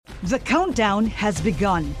The countdown has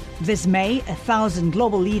begun. This May, 1,000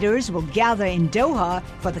 global leaders will gather in Doha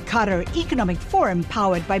for the Qatar Economic Forum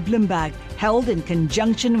powered by Bloomberg, held in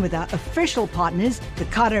conjunction with our official partners, the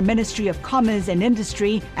Qatar Ministry of Commerce and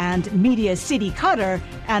Industry and Media City Qatar,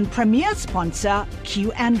 and premier sponsor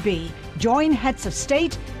QNB. Join heads of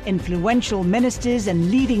state, influential ministers,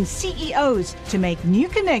 and leading CEOs to make new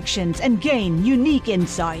connections and gain unique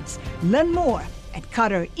insights. Learn more at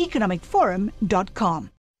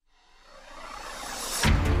QatarEconomicForum.com.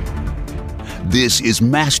 This is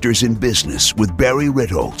Masters in Business with Barry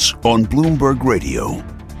Ritholtz on Bloomberg Radio.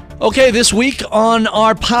 Okay, this week on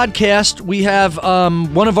our podcast, we have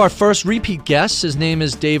one of our first repeat guests. His name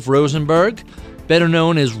is Dave Rosenberg, better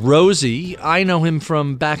known as Rosie. I know him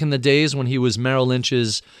from back in the days when he was Merrill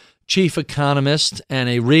Lynch's chief economist and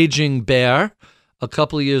a raging bear a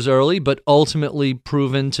couple of years early, but ultimately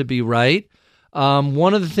proven to be right.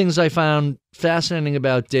 One of the things I found fascinating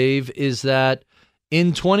about Dave is that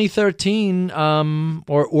in 2013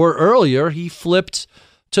 or earlier, he flipped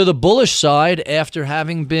to the bullish side after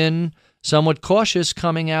having been somewhat cautious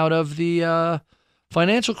coming out of the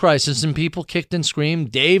financial crisis, and people kicked and screamed,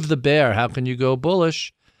 "Dave the Bear, how can you go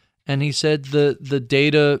bullish?" And he said the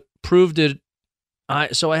data proved it,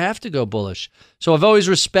 so I have to go bullish. So I've always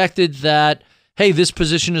respected that, hey, this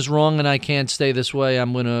position is wrong and I can't stay this way.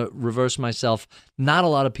 I'm going to reverse myself. Not a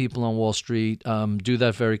lot of people on Wall Street do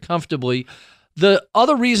that very comfortably. The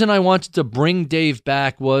other reason I wanted to bring Dave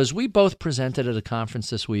back was we both presented at a conference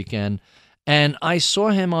this weekend, and I saw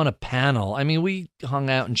him on a panel. I mean, we hung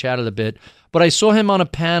out and chatted a bit, but I saw him on a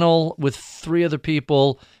panel with three other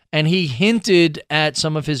people, and he hinted at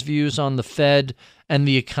some of his views on the Fed and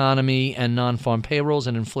the economy and non-farm payrolls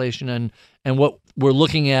and inflation and what we're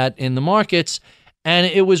looking at in the markets. And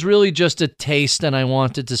it was really just a taste, and I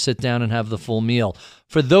wanted to sit down and have the full meal.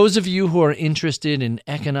 For those of you who are interested in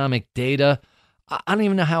economic data, I don't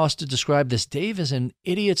even know how else to describe this. Dave is an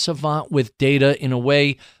idiot savant with data in a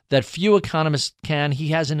way that few economists can. He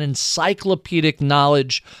has an encyclopedic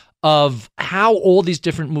knowledge of how all these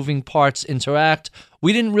different moving parts interact.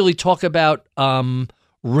 We didn't really talk about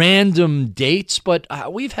random dates, but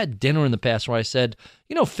we've had dinner in the past where I said,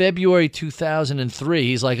 February 2003.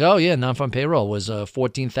 He's like, oh, yeah, non-farm payroll was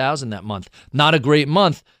 14,000 that month. Not a great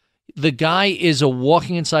month. The guy is a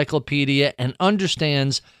walking encyclopedia and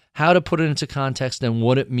understands how to put it into context and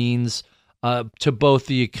what it means to both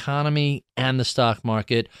the economy and the stock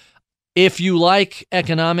market. If you like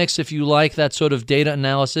economics, if you like that sort of data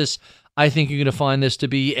analysis, I think you're going to find this to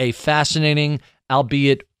be a fascinating,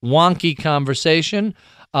 albeit wonky conversation.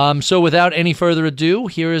 So without any further ado,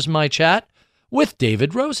 here is my chat with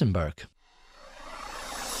David Rosenberg.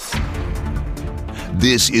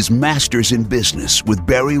 This is Masters in Business with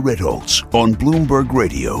Barry Ritholtz on Bloomberg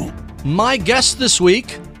Radio. My guest this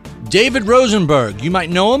week, David Rosenberg. You might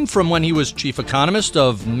know him from when he was chief economist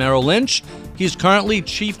of Merrill Lynch. He's currently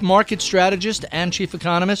chief market strategist and chief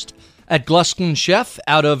economist at Gluskin Sheff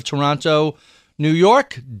out of Toronto, New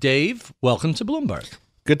York. Dave, welcome to Bloomberg.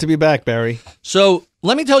 Good to be back, Barry. So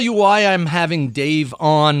let me tell you why I'm having Dave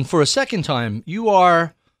on for a second time. You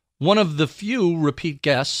are one of the few repeat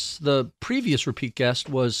guests. The previous repeat guest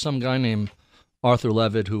was some guy named Arthur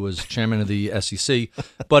Levitt, who was chairman of the SEC.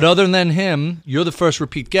 But other than him, you're the first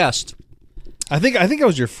repeat guest. I think I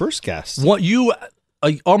was your first guest. What you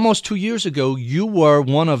almost 2 years ago, you were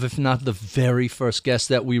one of, if not the very first guest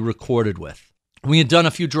that we recorded with. We had done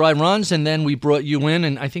a few dry runs, and then we brought you in,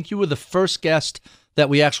 and I think you were the first guest that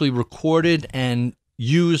we actually recorded and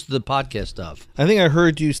used the podcast of. I think I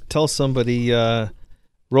heard you tell somebody,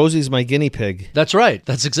 Rosie's my guinea pig. That's right.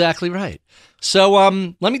 That's exactly right. So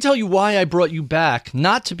let me tell you why I brought you back,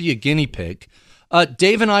 not to be a guinea pig.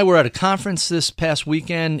 Dave and I were at a conference this past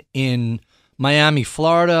weekend in Miami,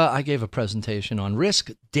 Florida. I gave a presentation on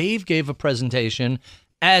risk. Dave gave a presentation,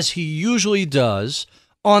 as he usually does,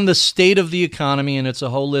 on the state of the economy, and it's a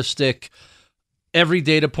holistic, every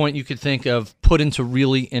data point you could think of put into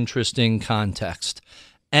really interesting context.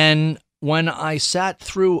 And when I sat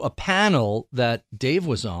through a panel that Dave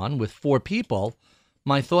was on with 4 people,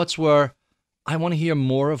 my thoughts were, I want to hear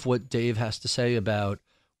more of what Dave has to say about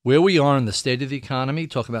where we are in the state of the economy,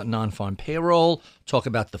 talk about non-farm payroll, talk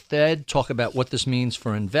about the Fed, talk about what this means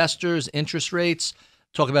for investors, interest rates,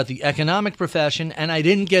 talk about the economic profession, and I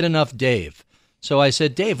didn't get enough Dave. So I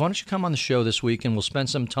said, Dave, why don't you come on the show this week and we'll spend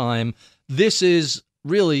some time. This is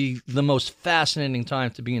really the most fascinating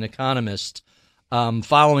time to be an economist,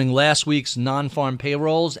 following last week's non-farm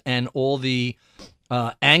payrolls and all the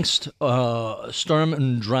angst, Sturm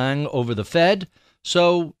und Drang over the Fed.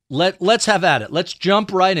 So let's have at it. Let's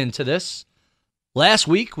jump right into this. Last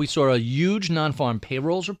week, we saw a huge non-farm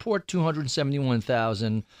payrolls report,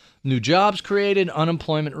 271,000 new jobs created,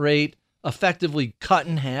 unemployment rate effectively cut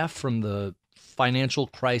in half from the financial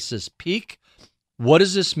crisis peak. What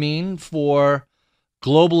does this mean for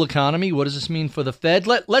global economy? What does this mean for the Fed?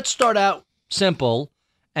 Let's start out simple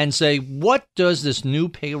and say, what does this new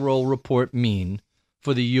payroll report mean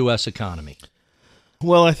for the U.S. economy?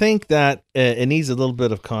 Well, I think that it needs a little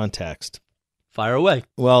bit of context. Fire away.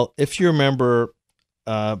 Well, if you remember,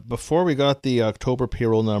 before we got the October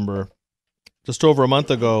payroll number, just over a month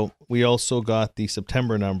ago, we also got the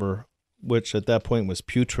September number, which at that point was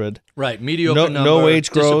putrid. Right, mediocre number, no wage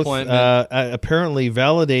growth, disappointment. apparently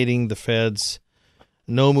validating the Fed's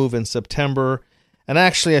no move in September. And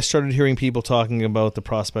actually, I started hearing people talking about the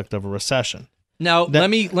prospect of a recession. Now, let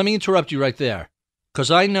me interrupt you right there,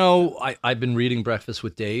 because I know I've been reading Breakfast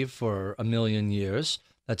with Dave for a million years.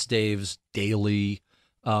 That's Dave's daily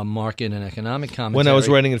market and economic commentary. When I was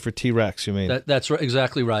writing it for T-Rex, you mean? That's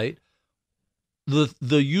exactly right.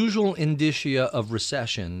 The usual indicia of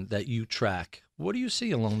recession that you track, what do you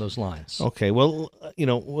see along those lines? Okay, well,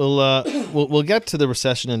 we'll get to the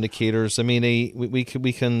recession indicators. I mean, we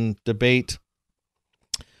can debate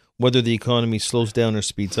whether the economy slows down or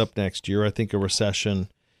speeds up next year. I think a recession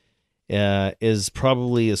is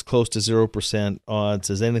probably as close to 0% odds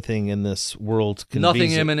as anything in this world can be.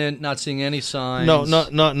 Nothing imminent, not seeing any signs. No,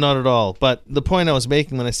 not at all. But the point I was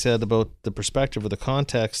making when I said about the perspective or the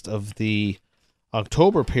context of the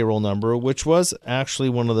October payroll number, which was actually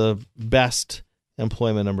one of the best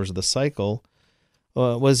employment numbers of the cycle,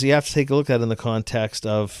 was you have to take a look at it in the context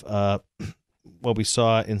of what we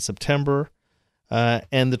saw in September.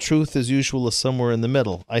 And the truth, as usual, is somewhere in the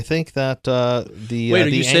middle. I think that well,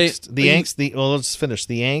 let's finish.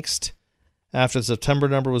 The angst after the September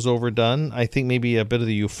number was overdone. I think maybe a bit of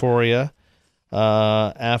the euphoria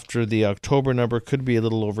after the October number could be a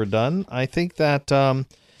little overdone. I think that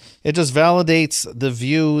it just validates the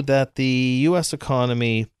view that the U.S.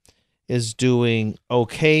 economy is doing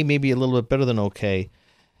okay, maybe a little bit better than okay.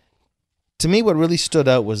 To me, what really stood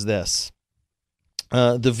out was this.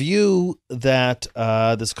 The view that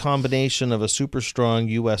this combination of a super strong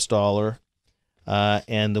U.S. dollar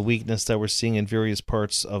and the weakness that we're seeing in various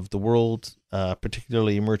parts of the world,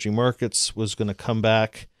 particularly emerging markets, was going to come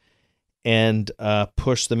back and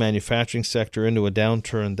push the manufacturing sector into a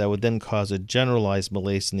downturn that would then cause a generalized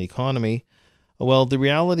malaise in the economy. Well, the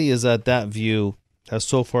reality is that that view has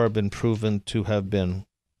so far been proven to have been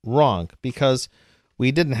wrong, because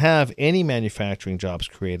we didn't have any manufacturing jobs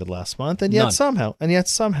created last month, and yet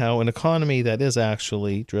somehow an economy that is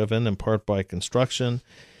actually driven in part by construction,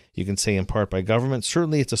 you can say in part by government.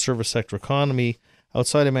 Certainly, it's a service sector economy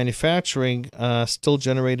outside of manufacturing, still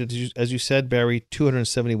generated, as you said, Barry,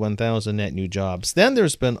 271,000 net new jobs. Then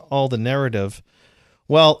there's been all the narrative,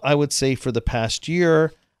 well, I would say for the past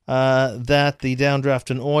year, that the downdraft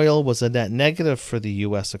in oil was a net negative for the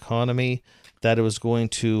U.S. economy, that it was going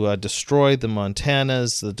to destroy the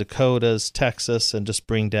Montanas, the Dakotas, Texas, and just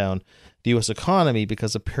bring down the U.S. economy,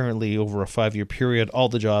 because apparently over a 5-year period, all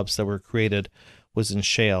the jobs that were created was in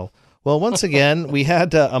shale. Well, once again, we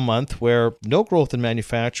had a month where no growth in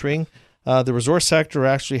manufacturing. The resource sector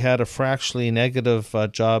actually had a fractionally negative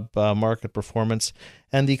job market performance.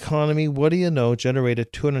 And the economy, what do you know,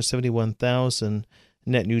 generated 271,000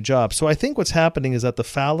 net new jobs. So I think what's happening is that the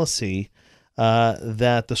fallacy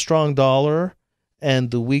that the strong dollar and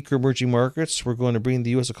the weaker emerging markets were going to bring the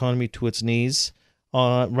U.S. economy to its knees.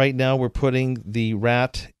 Right now, we're putting the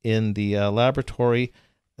rat in the laboratory.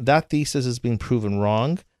 That thesis is being proven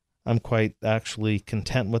wrong. I'm quite actually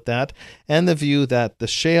content with that. And the view that the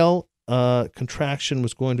shale contraction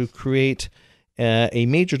was going to create a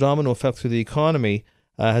major domino effect through the economy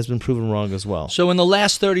has been proven wrong as well. So in the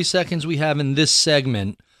last 30 seconds we have in this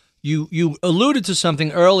segment, you alluded to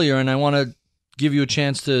something earlier, and I want to give you a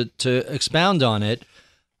chance to expound on it.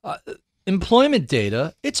 Employment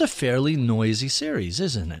data, it's a fairly noisy series,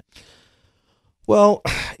 isn't it? Well,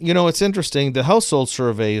 it's interesting. The household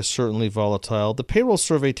survey is certainly volatile. The payroll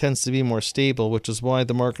survey tends to be more stable, which is why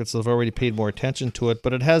the markets have already paid more attention to it,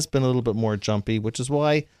 but it has been a little bit more jumpy, which is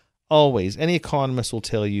why always any economist will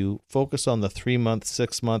tell you focus on the 3-month,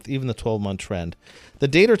 6-month, even the 12-month trend. The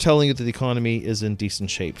data are telling you that the economy is in decent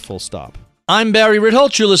shape, full stop. I'm Barry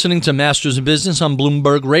Ritholtz. You're listening to Masters of Business on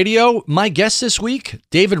Bloomberg Radio. My guest this week,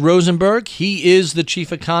 David Rosenberg. He is the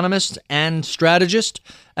chief economist and strategist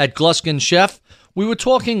at Gluskin Sheff. We were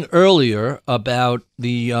talking earlier about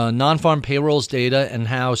the non-farm payrolls data and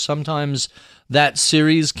how sometimes that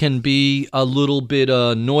series can be a little bit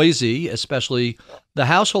noisy, especially the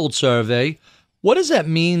household survey. What does that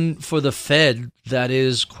mean for the Fed that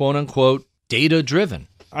is, quote unquote, data-driven.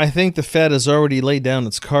 I think the Fed has already laid down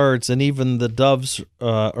its cards, and even the doves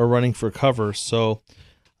are running for cover. So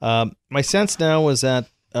my sense now is that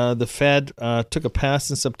the Fed took a pass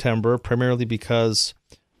in September, primarily because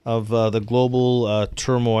of the global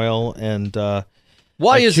turmoil and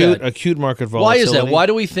Why is that? Acute market Why volatility. is that? Why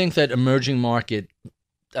do we think that emerging market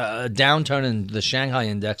downturn in the Shanghai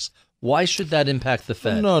index, why should that impact the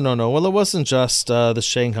Fed? No. Well, it wasn't just the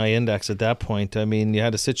Shanghai index at that point. I mean, you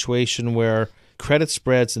had a situation where credit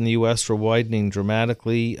spreads in the U.S. were widening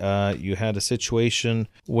dramatically. You had a situation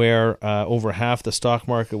where over half the stock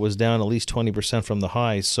market was down at least 20% from the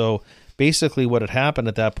highs. So basically what had happened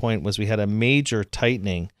at that point was we had a major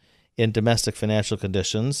tightening in domestic financial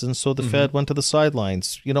conditions, and so the Fed went to the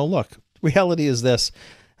sidelines. Look, reality is this.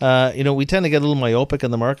 We tend to get a little myopic in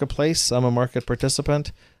the marketplace. I'm a market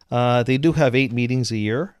participant. They do have 8 meetings a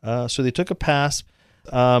year, so they took a pass.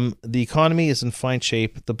 The economy is in fine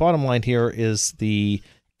shape. The bottom line here is the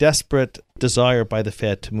desperate desire by the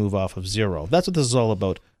Fed to move off of zero. That's what this is all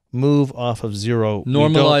about. Move off of zero.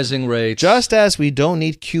 Normalizing rates. Just as we don't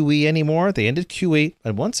need QE anymore, they ended QE.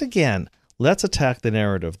 And once again, let's attack the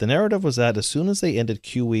narrative. The narrative was that as soon as they ended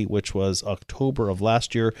QE, which was October of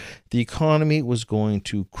last year, the economy was going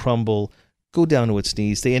to crumble, go down to its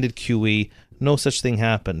knees. They ended QE. No such thing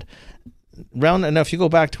happened. Now, if you go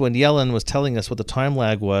back to when Yellen was telling us what the time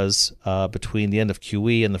lag was between the end of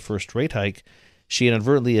QE and the first rate hike, she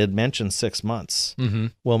inadvertently had mentioned 6 months.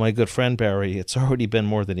 Well, my good friend Barry, it's already been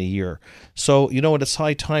more than a year. So, you know what? It's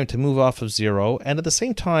high time to move off of zero. And at the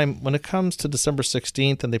same time, when it comes to December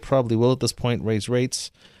 16th, and they probably will at this point raise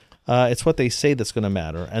rates, it's what they say that's going to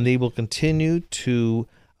matter. And they will continue to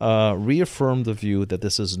reaffirm the view that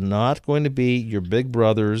this is not going to be your big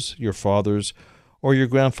brothers, your fathers, or your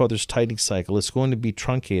grandfather's tightening cycle. It's going to be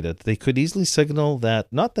truncated. They could easily signal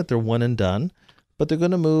that, not that they're one and done, but they're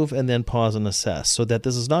going to move and then pause and assess, so that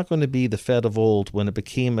this is not going to be the Fed of old when it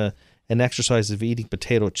became an exercise of eating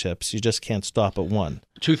potato chips. You just can't stop at one.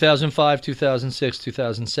 2005, 2006,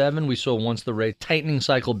 2007, we saw once the rate tightening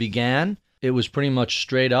cycle began, it was pretty much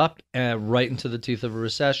straight up right into the teeth of a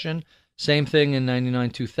recession. Same thing in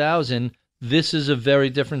 99, 2000. This is a very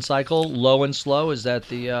different cycle, low and slow. Is that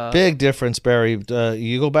the big difference, Barry?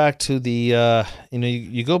 You go back to the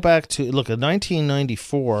you go back to look at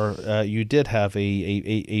 1994. You did have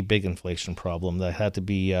a big inflation problem that had to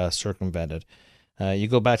be circumvented. You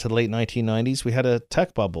go back to the late 1990s. We had a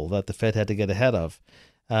tech bubble that the Fed had to get ahead of.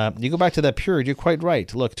 You go back to that period. You're quite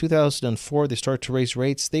right. Look, 2004, they start to raise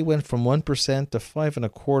rates. They went from 1% to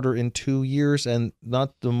 5.25% in 2 years, and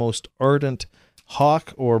not the most ardent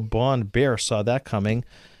hawk or bond bear saw that coming,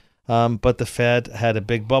 but the Fed had a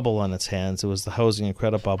big bubble on its hands. It was the housing and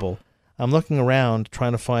credit bubble. I'm looking around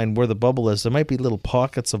trying to find where the bubble is. There might be little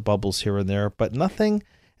pockets of bubbles here and there, but nothing,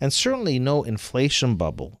 and certainly no inflation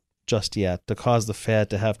bubble just yet to cause the Fed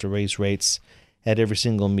to have to raise rates at every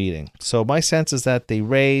single meeting. So my sense is that they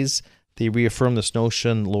reaffirm this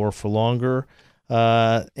notion lower for longer,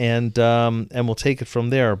 and we'll take it from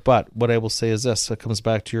there. But what I will say is this: it comes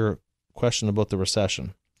back to your question about the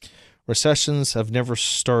recession. Recessions have never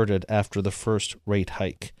started after the first rate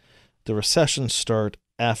hike. The recessions start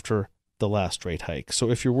after the last rate hike.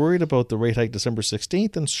 So if you're worried about the rate hike December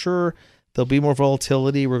 16th, then sure, there'll be more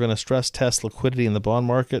volatility. We're going to stress test liquidity in the bond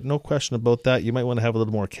market. No question about that. You might want to have a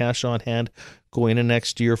little more cash on hand going into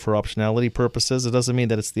next year for optionality purposes. It doesn't mean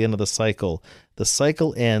that it's the end of the cycle. The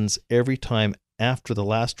cycle ends every time after the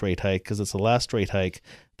last rate hike, because it's the last rate hike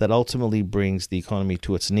that ultimately brings the economy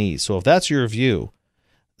to its knees. So if that's your view,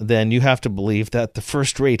 then you have to believe that the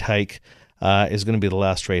first rate hike is going to be the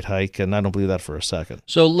last rate hike, and I don't believe that for a second.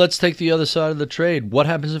 So let's take the other side of the trade. What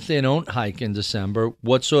happens if they don't hike in December?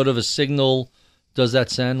 What sort of a signal does that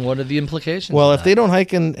send? What are the implications? Well, if they don't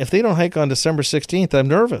hike on December 16th, I'm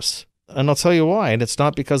nervous. And I'll tell you why. And it's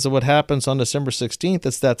not because of what happens on December 16th.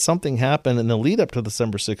 It's that something happened in the lead up to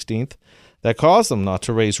December 16th that caused them not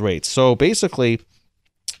to raise rates. So basically,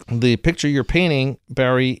 the picture you're painting,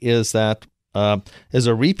 Barry, is that is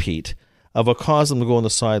a repeat of what caused them to go on the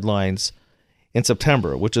sidelines in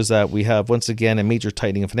September, which is that we have, once again, a major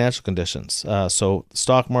tightening of financial conditions. So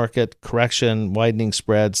stock market correction, widening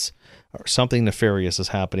spreads, or something nefarious is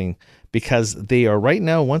happening because they are right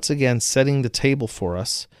now, once again, setting the table for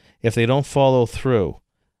us. If they don't follow through,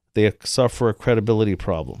 they suffer a credibility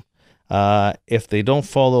problem. If they don't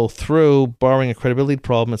follow through, barring a credibility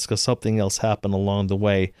problem, it's because something else happened along the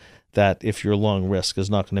way that if you're long risk is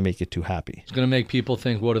not going to make you too happy. It's going to make people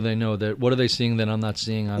think, what do they know? What are they seeing that I'm not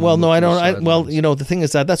seeing? Well, no, I don't. The thing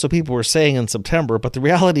is that's what people were saying in September, but the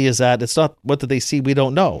reality is that it's not what did they see. We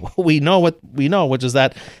don't know. We know what we know, which is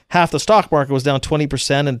that half the stock market was down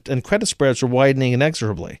 20% and credit spreads were widening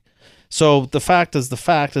inexorably. So the fact is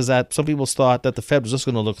that some people thought that the Fed was just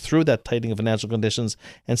going to look through that tightening of financial conditions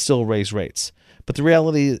and still raise rates. But the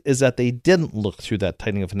reality is that they didn't look through that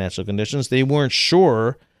tightening of financial conditions. They weren't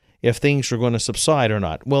sure if things were going to subside or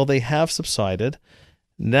not. Well, they have subsided.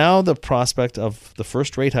 Now the prospect of the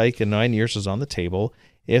first rate hike in 9 years is on the table.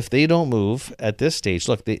 If they don't move at this stage,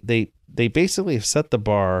 look, they basically have set the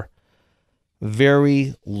bar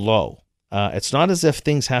very low. It's not as if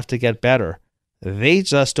things have to get better. They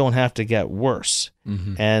just don't have to get worse,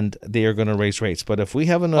 and they are going to raise rates. But if we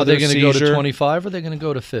have another, are they going to go to 25 or are they going to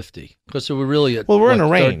go to 50? Because we're really at we're in a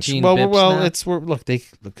range. Look,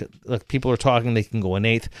 people are talking. They can go an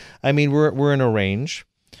eighth. I mean, we're in a range.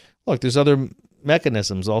 Look, there's other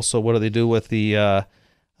mechanisms. Also, what do they do with the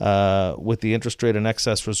interest rate and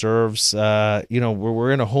excess reserves?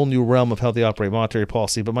 We're in a whole new realm of how they operate monetary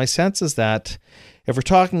policy. But my sense is that if we're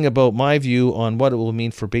talking about my view on what it will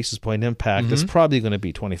mean for basis point impact, it's probably going to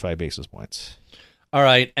be 25 basis points. All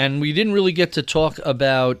right. And we didn't really get to talk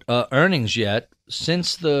about earnings yet.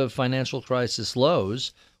 Since the financial crisis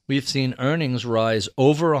lows, we've seen earnings rise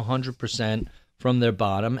over 100% from their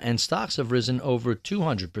bottom, and stocks have risen over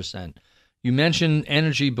 200%. You mentioned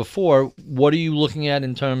energy before. What are you looking at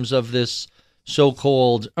in terms of this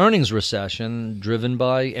so-called earnings recession driven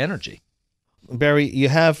by energy? Barry, you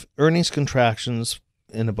have earnings contractions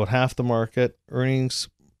in about half the market, earnings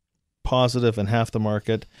positive in half the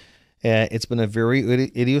market. It's been a very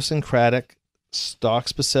idiosyncratic,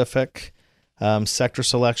 stock-specific, sector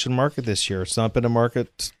selection market this year. It's not been a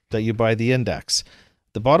market that you buy the index.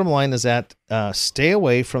 The bottom line is that stay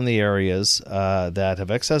away from the areas that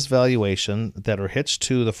have excess valuation, that are hitched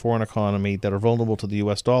to the foreign economy, that are vulnerable to the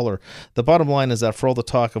U.S. dollar. The bottom line is that for all the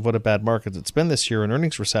talk of what a bad market it's been this year in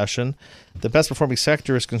earnings recession, the best performing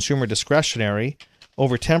sector is consumer discretionary,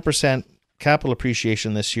 over 10% capital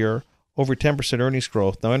appreciation this year, over 10% earnings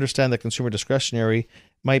growth. Now, I understand that consumer discretionary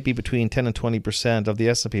might be between 10 and 20% of the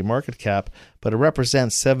S&P market cap, but it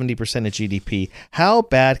represents 70% of GDP. How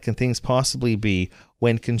bad can things possibly be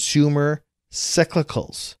when consumer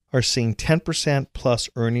cyclicals are seeing 10% plus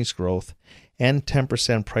earnings growth and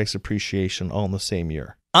 10% price appreciation all in the same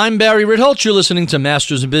year? I'm Barry Ritholtz. You're listening to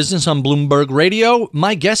Masters in Business on Bloomberg Radio.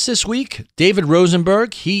 My guest this week, David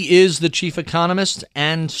Rosenberg. He is the chief economist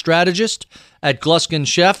and strategist at Gluskin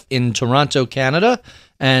Sheff in Toronto, Canada,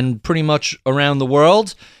 and pretty much around the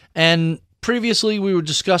world. And previously, we were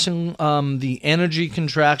discussing the energy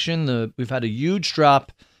contraction. We've had a huge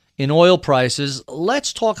drop in oil prices.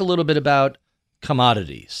 Let's talk a little bit about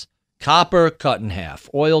commodities. Copper cut in half,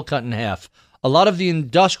 oil cut in half. A lot of the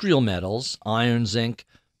industrial metals, iron, zinc,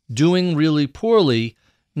 doing really poorly.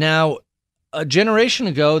 Now, a generation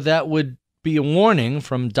ago, that would be a warning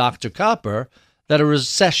from Dr. Copper that a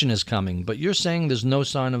recession is coming. But you're saying there's no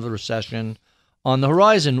sign of a recession on the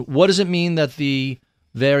horizon. What does it mean that the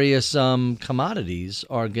various commodities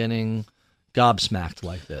are getting gobsmacked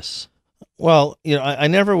like this? Well, I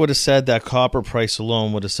never would have said that copper price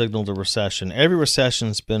alone would have signaled a recession. Every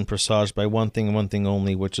recession's been presaged by one thing and one thing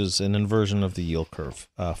only, which is an inversion of the yield curve,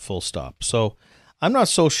 full stop. So I'm not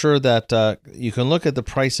so sure that you can look at the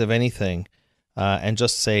price of anything and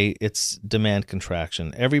just say it's demand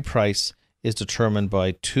contraction. Every price is determined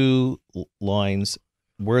by two lines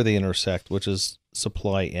where they intersect, which is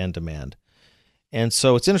supply and demand. And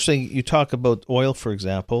so it's interesting, you talk about oil, for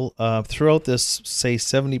example. Throughout this, say,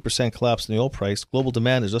 70% collapse in the oil price, global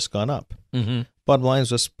demand has just gone up. Mm-hmm. Bottom line is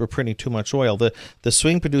just we're printing too much oil. The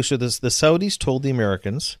swing producer, the Saudis told the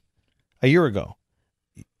Americans a year ago,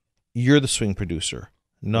 you're the swing producer,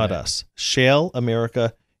 not us. Shale,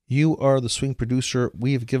 America, you are the swing producer.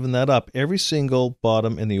 We have given that up. Every single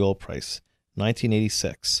bottom in the oil price,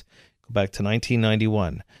 1986, go back to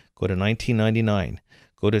 1991, go to 1999,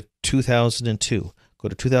 go to 2002, go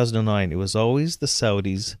to 2009. It was always the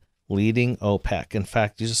Saudis leading OPEC. In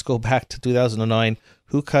fact, you just go back to 2009,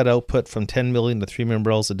 who cut output from 10 million to 3 million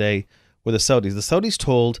barrels a day were the Saudis. The Saudis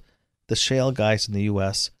told the shale guys in the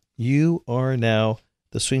U.S., you are now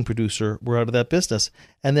the swing producer. We're out of that business.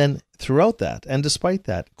 And then throughout that, and despite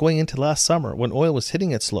that, going into last summer when oil was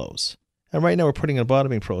hitting its lows, and right now we're putting in a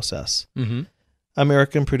bottoming process,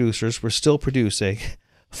 American producers were still producing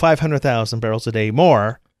 500,000 barrels a day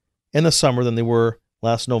more in the summer than they were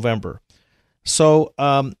last November. So,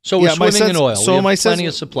 we're swimming in oil. So we have plenty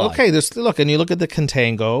of supply. Okay, look, and you look at the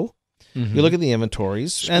contango. You look at the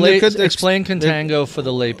inventories. And explain contango for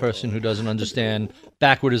the layperson who doesn't understand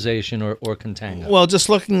backwardization or contango. Well, just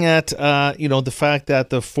looking at the fact that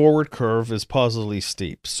the forward curve is positively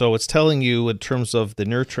steep. So it's telling you in terms of the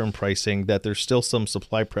near-term pricing that there's still some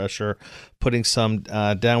supply pressure putting some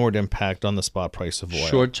downward impact on the spot price of oil.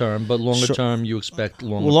 Short term, but longer term you expect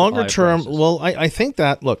longer term. Prices. Well, I think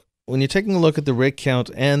that, look, when you're taking a look at the rig count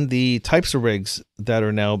and the types of rigs that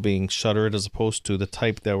are now being shuttered as opposed to the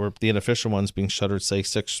type that were the inefficient ones being shuttered, say,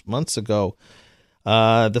 6 months ago,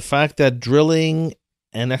 the fact that drilling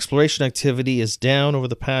and exploration activity is down over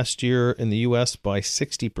the past year in the U.S. by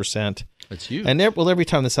 60%. That's huge. And every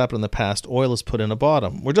time this happened in the past, oil is put in a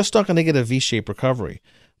bottom. We're just not going to get a V-shaped recovery.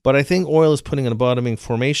 But I think oil is putting in a bottoming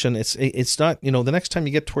formation. It's not, the next time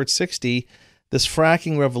you get towards 60, this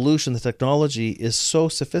fracking revolution, the technology is so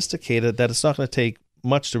sophisticated that it's not going to take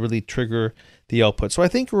much to really trigger the output. So I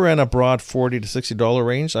think we're in a broad $40 to $60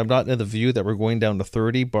 range. I'm not in the view that we're going down to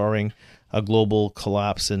 30, barring a global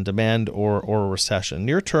collapse in demand or a recession.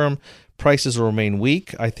 Near term, prices will remain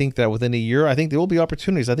weak. I think that within a year, I think there will be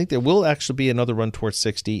opportunities. I think there will actually be another run towards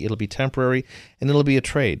 60. It'll be temporary, and it'll be a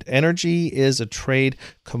trade. Energy is a trade.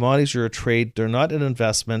 Commodities are a trade. They're not an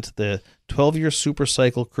investment. The 12-year super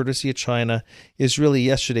cycle, courtesy of China, is really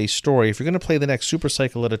yesterday's story. If you're going to play the next super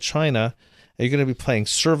cycle out of China, you're going to be playing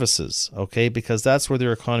services, okay? Because that's where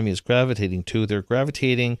their economy is gravitating to. They're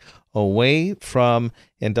gravitating away from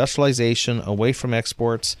industrialization, away from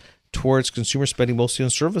exports, towards consumer spending, mostly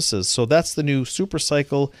on services. So that's the new super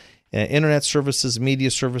cycle. Internet services,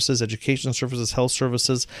 media services, education services, health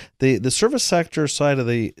services. The service sector side of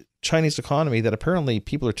the Chinese economy that apparently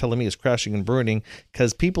people are telling me is crashing and burning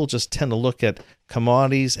because people just tend to look at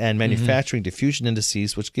commodities and manufacturing diffusion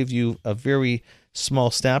indices, which give you a very small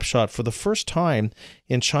snapshot. For the first time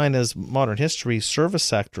in China's modern history, service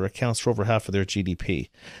sector accounts for over half of their GDP.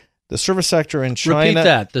 The service sector in China, repeat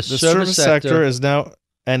that. The service sector is now,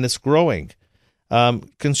 and it's growing.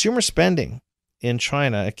 Consumer spending in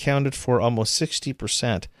China accounted for almost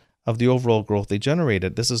 60% of the overall growth they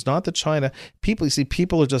generated. This is not the China. People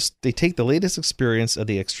are just, they take the latest experience and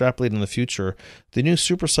they extrapolate in the future. The new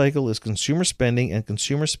super cycle is consumer spending and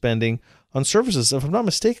consumer spending on services. If I'm not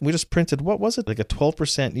mistaken, we just printed, what was it? Like a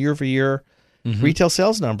 12% year-over-year retail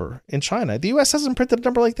sales number in China. The U.S. hasn't printed a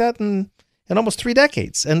number like that in almost 3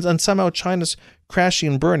 decades. And somehow China's crashing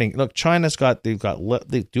and burning. Look,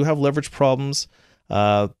 they do have leverage problems.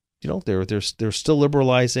 They're still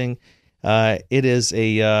liberalizing. It's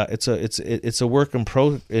a work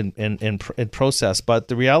in process. But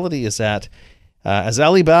the reality is that, as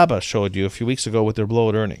Alibaba showed you a few weeks ago with their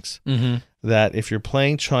blowout earnings, that if you're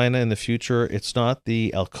playing China in the future, it's not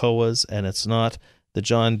the Alcoas and it's not the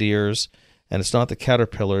John Deeres and it's not the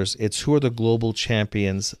Caterpillars. It's who are the global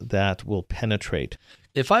champions that will penetrate.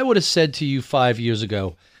 If I would have said to you 5 years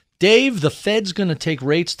ago, Dave, the Fed's going to take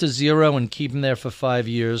rates to zero and keep them there for 5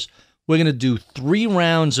 years. We're going to do 3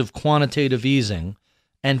 rounds of quantitative easing.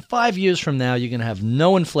 And 5 years from now, you're going to have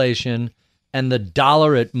no inflation and the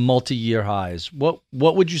dollar at multi-year highs. What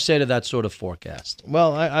would you say to that sort of forecast?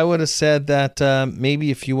 Well, I would have said that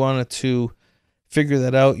maybe if you wanted to figure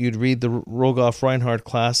that out, you'd read the Rogoff Reinhardt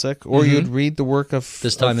Classic, or you'd read the work of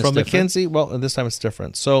this time from McKinsey. Well, this time it's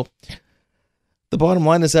different. So the bottom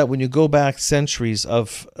line is that when you go back centuries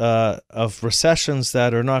of recessions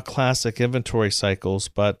that are not classic inventory cycles,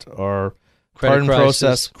 but are credit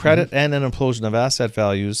process, credit and an implosion of asset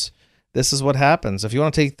values, this is what happens. If you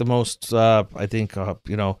want to take the most,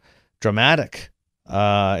 dramatic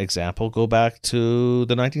example, go back to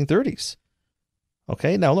the 1930s.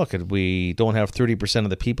 Okay, now look, we don't have 30% of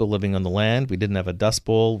the people living on the land. We didn't have a Dust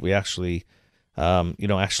Bowl. We actually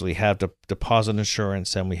have deposit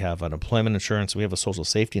insurance and we have unemployment insurance. We have a social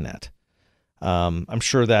safety net. I'm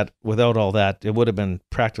sure that without all that, it would have been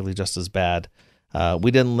practically just as bad.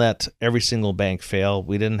 We didn't let every single bank fail.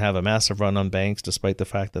 We didn't have a massive run on banks, despite the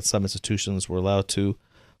fact that some institutions were allowed to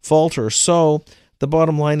falter. So the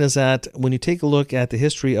bottom line is that when you take a look at the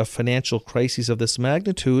history of financial crises of this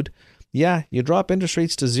magnitude, you drop interest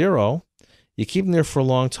rates to zero, you keep them there for a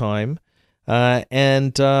long time,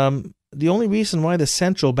 and the only reason why the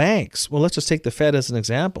central banks, well, let's just take the Fed as an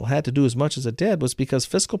example, had to do as much as it did was because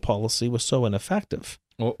fiscal policy was so ineffective.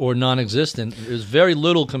 Or non-existent. There's very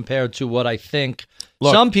little compared to what I think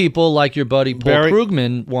some people, like your buddy Paul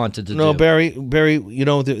Krugman, wanted to do. No, Barry,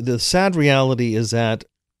 the sad reality is that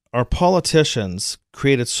our politicians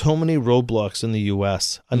created so many roadblocks in the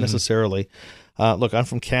U.S. unnecessarily. Look, I'm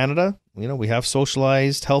from Canada. We have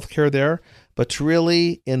socialized healthcare there. But to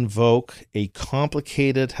really invoke a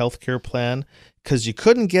complicated healthcare plan, because you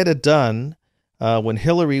couldn't get it done when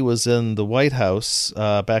Hillary was in the White House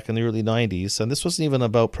back in the early 90s, and this wasn't even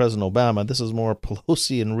about President Obama, this is more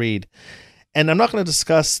Pelosi and Reid. And I'm not going to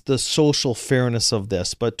discuss the social fairness of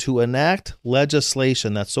this, but to enact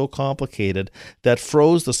legislation that's so complicated that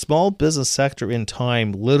froze the small business sector in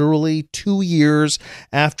time, literally 2 years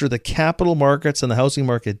after the capital markets and the housing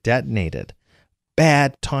market detonated.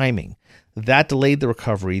 Bad timing. That delayed the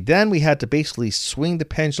recovery. Then we had to basically swing the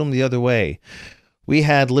pendulum the other way. We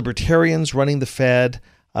had libertarians running the Fed.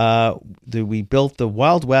 We built the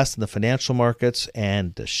Wild West in the financial markets,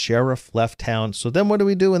 and the sheriff left town. So then what do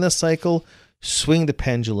we do in this cycle? Swing the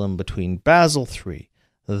pendulum between Basel III,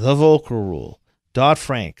 the Volcker Rule,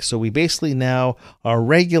 Dodd-Frank. So we basically now are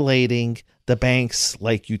regulating the banks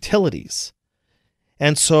like utilities.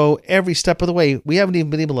 And so every step of the way, we haven't even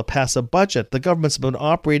been able to pass a budget. The government's been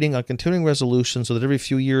operating on continuing resolution so that every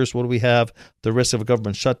few years, what do we have? The risk of a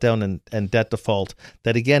government shutdown and debt default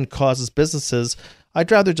that, again, causes businesses. I'd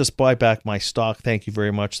rather just buy back my stock, thank you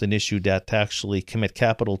very much, than issue debt to actually commit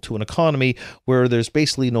capital to an economy where there's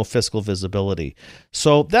basically no fiscal visibility.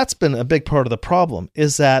 So that's been a big part of the problem,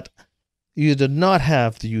 is that you did not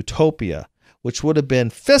have the utopia, which would have been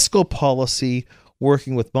fiscal policy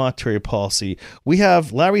working with monetary policy. We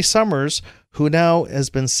have Larry Summers, who now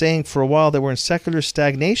has been saying for a while that we're in secular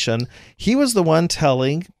stagnation. He was the one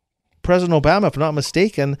telling President Obama, if I'm not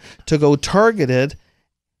mistaken, to go targeted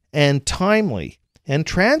and timely and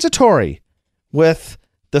transitory with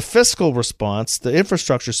the fiscal response, the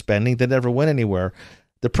infrastructure spending that never went anywhere.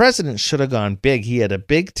 The president should have gone big. He had a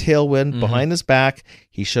big tailwind behind his back.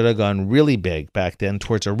 He should have gone really big back then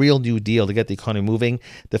towards a real New Deal to get the economy moving.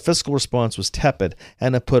 The fiscal response was tepid,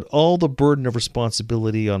 and it put all the burden of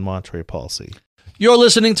responsibility on monetary policy. You're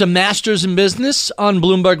listening to Masters in Business on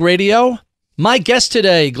Bloomberg Radio. My guest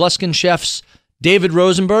today, Gluskin Sheff's David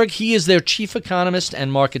Rosenberg. He is their chief economist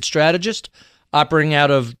and market strategist, operating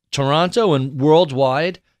out of Toronto and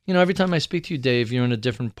worldwide. You know, every time I speak to you, Dave, you're in a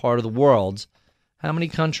different part of the world. How many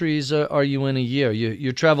countries are you in a year?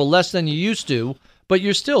 You travel less than you used to, but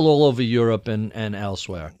you're still all over Europe and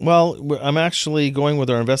elsewhere. Well, I'm actually going with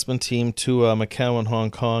our investment team to Macau and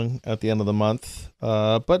Hong Kong at the end of the month.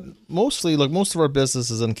 But mostly, look, most of our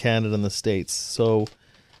business is in Canada and the States. So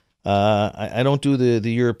I don't do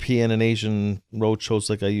the European and Asian road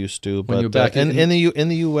shows like I used to. But when you're back in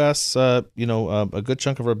the U.S., a good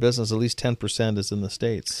chunk of our business, at least 10%, is in the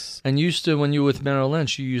States. And used to, when you were with Merrill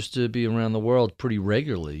Lynch, you used to be around the world pretty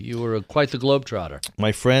regularly. You were quite the globetrotter.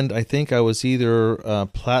 My friend, I think I was either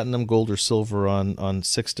platinum, gold, or silver on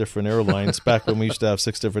 6 different airlines back when we used to have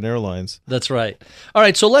 6 different airlines. That's right. All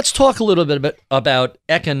right, so let's talk a little bit about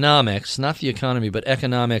economics, not the economy, but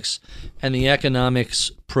economics and the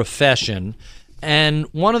economics profession. And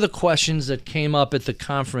one of the questions that came up at the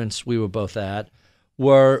conference we were both at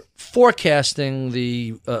were forecasting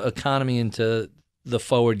the economy into the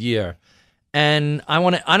forward year. And I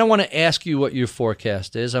don't want to ask you what your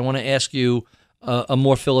forecast is. I want to ask you a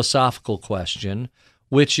more philosophical question,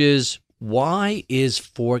 which is, why is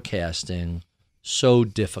forecasting so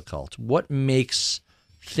difficult? What makes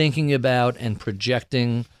thinking about and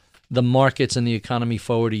projecting the markets and the economy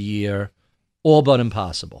forward a year all but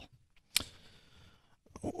impossible?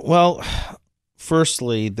 Well,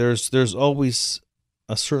 firstly, there's always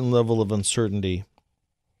a certain level of uncertainty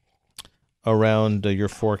around your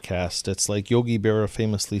forecast. It's like Yogi Berra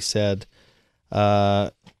famously said,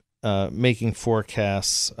 making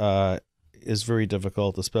forecasts is very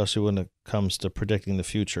difficult, especially when it comes to predicting the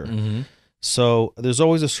future. Mm-hmm. So there's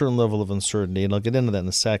always a certain level of uncertainty, and I'll get into that in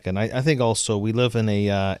a second. I think also we live in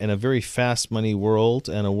a very fast money world,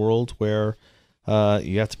 and a world where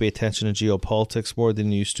you have to pay attention to geopolitics more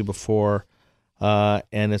than you used to before,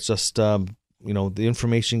 and it's just the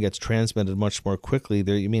information gets transmitted much more quickly.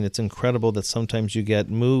 It's incredible that sometimes you get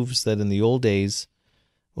moves that in the old days,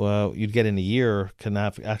 you'd get in a year, can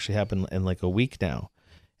actually happen in like a week now.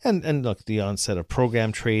 And look, the onset of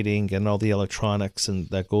program trading and all the electronics and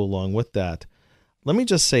that go along with that. Let me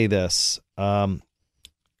just say this.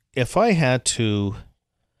 If I had to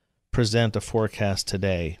present a forecast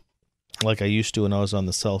today, like I used to when I was on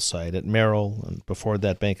the sell side at Merrill, and before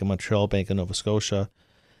that Bank of Montreal, Bank of Nova Scotia,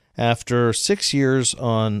 after 6 years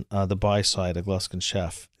on the buy side of Gluskin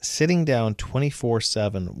Sheff, sitting down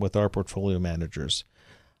 24/7 with our portfolio managers,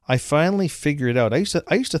 I finally figured out. I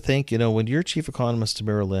used to think, when you're chief economist to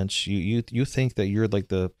Merrill Lynch, you think that you're like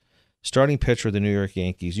the starting pitcher of the New York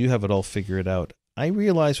Yankees. You have it all figured out. I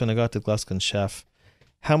realized when I got to Gluskin Sheff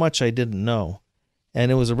how much I didn't know.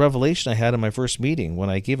 And it was a revelation I had in my first meeting when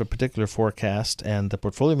I gave a particular forecast, and the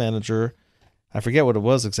portfolio manager, I forget what it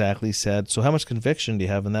was exactly, said, "So how much conviction do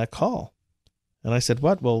you have in that call?" And I said,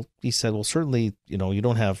 what? Well, he said, well, certainly, you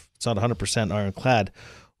don't have, it's not 100% ironclad.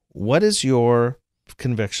 What is your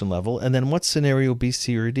conviction level? And then what scenario B,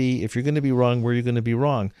 C, or D? If you're going to be wrong, where are you going to be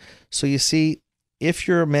wrong? So you see, if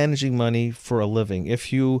you're managing money for a living,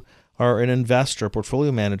 if you are an investor,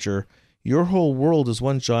 portfolio manager, your whole world is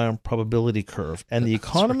one giant probability curve. And the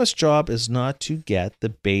economist's job is not to get the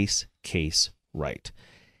base case right.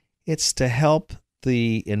 It's to help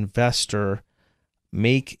the investor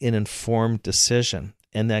make an informed decision.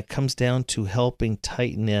 And that comes down to helping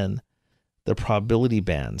tighten in the probability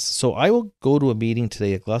bands. So I will go to a meeting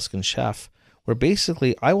today at Gluskin Sheff where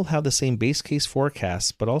basically I will have the same base case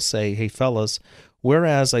forecast, but I'll say, hey, fellas,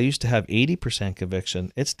 whereas I used to have 80%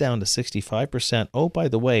 conviction, it's down to 65%. Oh, by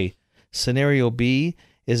the way, scenario B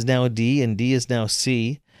is now D and D is now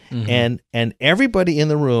C. Mm-hmm. And everybody in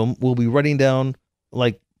the room will be writing down,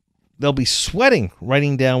 like, they'll be sweating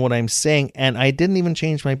writing down what I'm saying. And I didn't even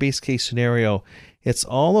change my base case scenario. It's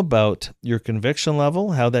all about your conviction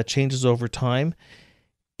level, how that changes over time.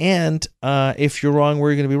 And if you're wrong, where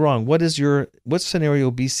are you going to be wrong? What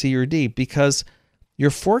scenario B, C, or D? Because your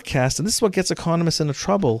forecast, and this is what gets economists into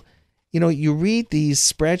trouble. You read these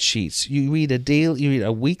spreadsheets, you read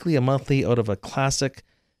a weekly, a monthly out of a classic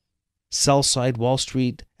sell-side Wall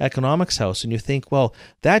Street economics house, and you think, well,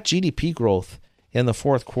 that GDP growth in the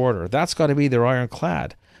fourth quarter, that's got to be their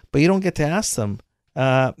ironclad. But you don't get to ask them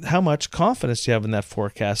how much confidence you have in that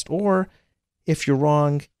forecast. Or if you're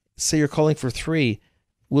wrong, say you're calling for 3,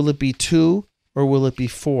 will it be 2 or will it be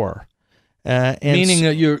 4? Meaning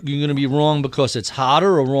that you're going to be wrong because it's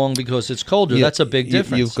hotter or wrong because it's colder. That's a big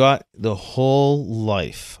difference. You've got the whole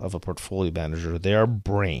life of a portfolio manager. Their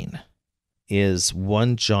brain is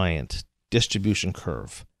one giant distribution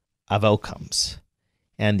curve of outcomes.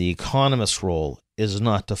 And the economist's role is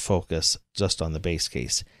not to focus just on the base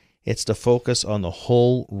case. It's to focus on the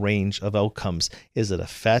whole range of outcomes. Is it a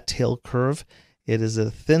fat tail curve? It is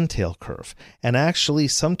a thin tail curve. And actually,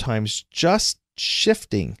 sometimes just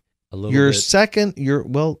shifting what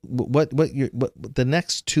the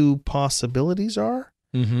next 2 possibilities are,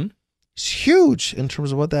 mm-hmm. It's huge in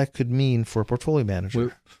terms of what that could mean for a portfolio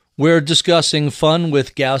manager. We're discussing fun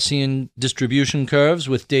with Gaussian distribution curves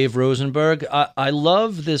with Dave Rosenberg. I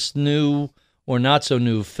love this new or not so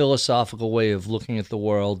new philosophical way of looking at the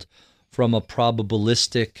world from a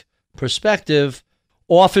probabilistic perspective.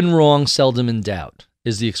 Often wrong, seldom in doubt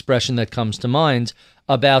is the expression that comes to mind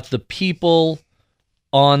about the people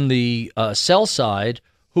on the sell side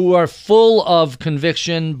who are full of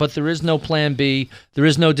conviction, but there is no plan B, there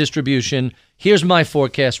is no distribution. Here's my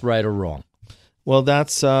forecast, right or wrong. Well,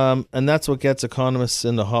 that's what gets economists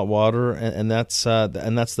into hot water, and that's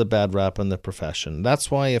the bad rap in the profession. That's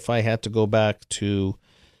why if I had to go back to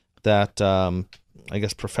that,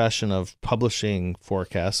 profession of publishing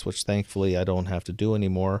forecasts, which thankfully I don't have to do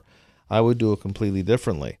anymore, I would do it completely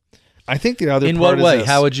differently. I think the other in part what way? Is this,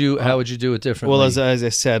 how would you do it differently? Well, as I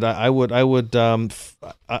said, I would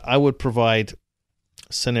provide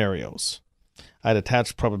scenarios. I'd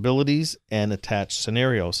attach probabilities and attach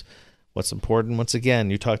scenarios. What's important, once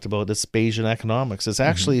again, you talked about this Bayesian economics. It's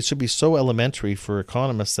actually, It should be so elementary for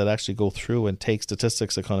economists that actually go through and take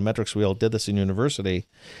statistics, econometrics. We all did this in university.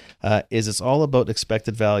 It's all about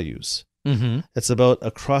expected values. Mm-hmm. It's about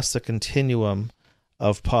across the continuum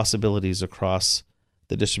of possibilities across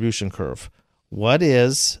the distribution curve. What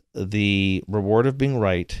is the reward of being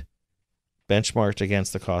right benchmarked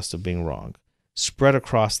against the cost of being wrong? Spread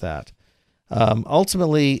across that.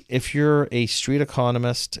 Ultimately, if you're a street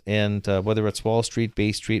economist, and whether it's Wall Street,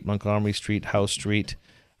 Bay Street, Montgomery Street, House Street,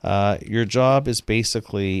 your job is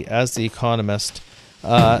basically, as the economist,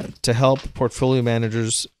 to help portfolio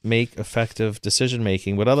managers make effective decision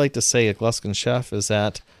making. What I like to say at Gluskin Sheff is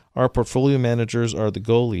that our portfolio managers are the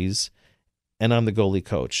goalies, and I'm the goalie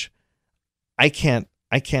coach. I can't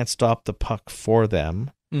stop the puck for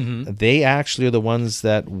them. Mm-hmm. They actually are the ones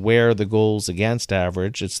that wear the goals against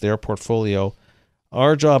average. It's their portfolio.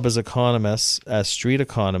 Our job as economists, as street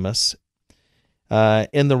economists,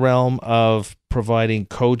 in the realm of providing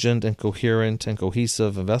cogent and coherent and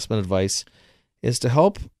cohesive investment advice, is to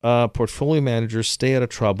help portfolio managers stay out of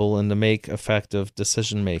trouble and to make effective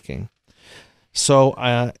decision making. So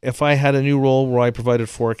if I had a new role where I provided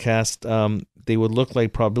forecast, they would look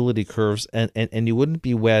like probability curves, and you wouldn't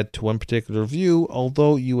be wed to one particular view,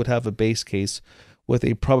 although you would have a base case with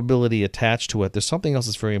a probability attached to it. There's something else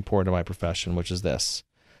that's very important in my profession, which is this.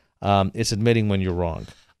 It's admitting when you're wrong.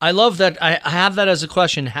 I love that. I have that as a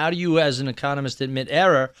question. How do you, as an economist, admit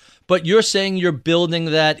error? But you're saying you're building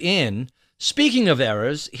that in. Speaking of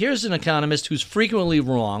errors, here's an economist who's frequently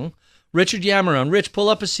wrong, Richard Yamarone. Rich, pull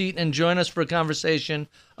up a seat and join us for a conversation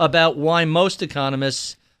about why most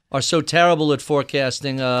economists are so terrible at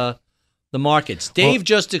forecasting the markets. Dave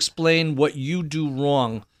just explained what you do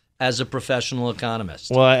wrong as a professional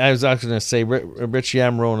economist. Well, I was actually going to say Rich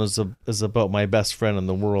Yamarone is about my best friend in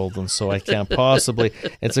the world, and so I can't possibly.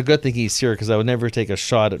 It's a good thing he's here because I would never take a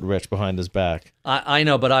shot at Rich behind his back. I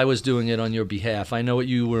know, but I was doing it on your behalf. I know what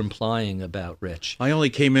you were implying about Rich. I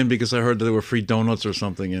only came in because I heard that there were free donuts or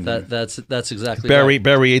something in here. That's exactly Barry. right.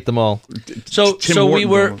 Barry ate them all. So we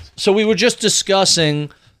were just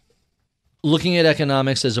discussing looking at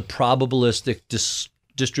economics as a probabilistic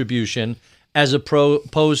distribution, as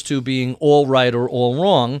opposed to being all right or all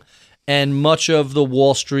wrong. And much of the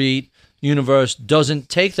Wall Street universe doesn't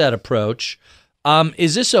take that approach.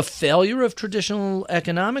 Is this a failure of traditional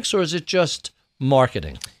economics, or is it just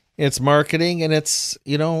marketing? It's marketing, and it's,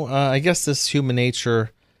 I guess this human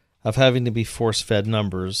nature of having to be force-fed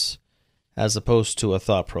numbers as opposed to a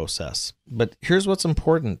thought process. But here's what's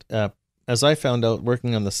important. As I found out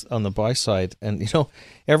working on the buy side, and,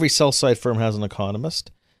 every sell-side firm has an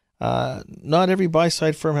economist. Not every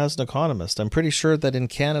buy-side firm has an economist. I'm pretty sure that in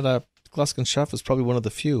Canada, Gluskin Sheff is probably one of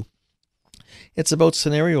the few. It's about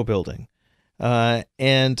scenario building.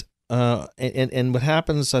 And what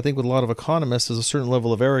happens, I think, with a lot of economists is a certain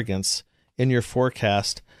level of arrogance in your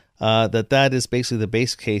forecast that is basically the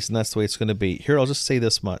base case, and that's the way it's going to be. Here, I'll just say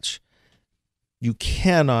this much. You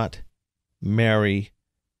cannot marry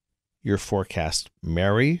your forecast.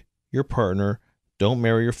 Marry your partner. Don't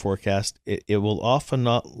marry your forecast. It will often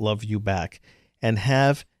not love you back. And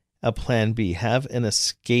have a plan B. Have an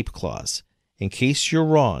escape clause in case you're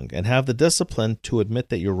wrong, and have the discipline to admit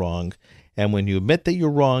that you're wrong. And when you admit that you're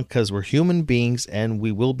wrong, because we're human beings and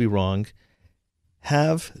we will be wrong,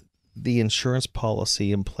 have the insurance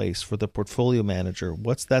policy in place for the portfolio manager.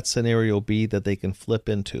 What's that scenario B that they can flip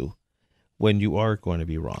into when you are going to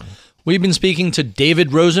be wrong? We've been speaking to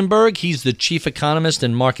David Rosenberg. He's the chief economist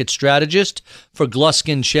and market strategist for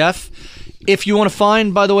Gluskin Sheff. If you want to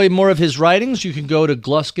find, by the way, more of his writings, you can go to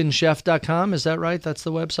gluskinchef.com. Is that right? That's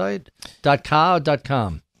the website?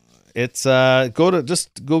 .com. It's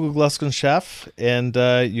just Google Gluskin Sheff, and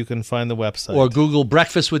you can find the website. Or Google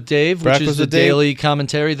Breakfast with Dave, which is the daily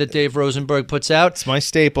commentary that Dave Rosenberg puts out. It's my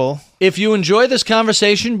staple. If you enjoy this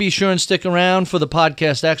conversation, be sure and stick around for the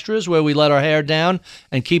podcast extras where we let our hair down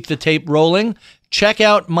and keep the tape rolling. Check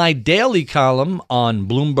out my daily column on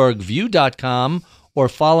BloombergView.com or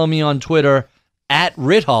follow me on Twitter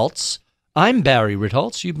 @Ritholtz. I'm Barry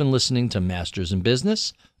Ritholtz. You've been listening to Masters in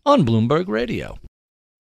Business on Bloomberg Radio.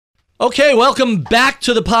 Okay, welcome back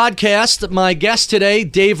to the podcast. My guest today,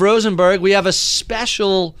 Dave Rosenberg. We have a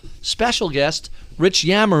special guest, Rich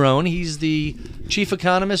Yamarone. He's the chief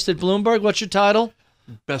economist at Bloomberg. What's your title?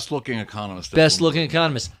 Best-looking economist. Best-looking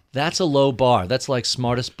economist. That's a low bar. That's like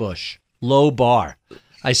smartest Bush. Low bar.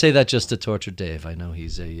 I say that just to torture Dave. I know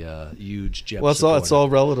he's a huge Jeb supporter. It's all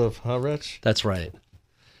relative, huh, Rich? That's right.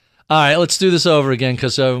 All right, let's do this over again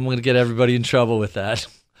because I'm going to get everybody in trouble with that.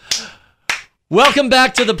 Welcome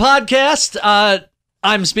back to the podcast.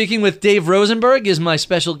 I'm speaking with Dave Rosenberg, is my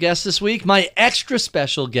special guest this week. My extra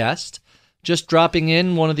special guest, just dropping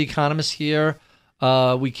in, one of the economists here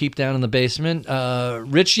we keep down in the basement,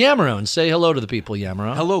 Rich Yamarone. Say hello to the people,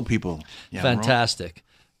 Yamarone. Hello, people. Yamarone. Fantastic.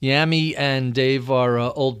 Yami and Dave are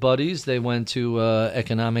old buddies. They went to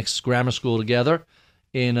economics grammar school together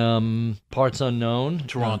in parts unknown.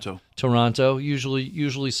 Toronto.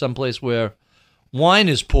 Usually someplace where wine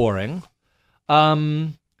is pouring.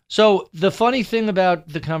 So the funny thing about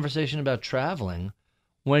the conversation about traveling,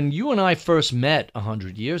 when you and I first met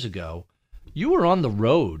 100 years ago, you were on the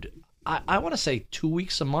road. I want to say 2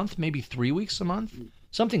 weeks a month, maybe 3 weeks a month,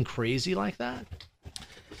 something crazy like that.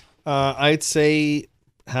 I'd say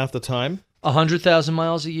half the time. 100,000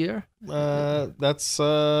 miles a year. That's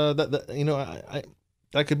that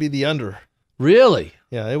could be the under. Really?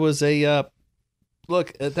 Yeah, it was a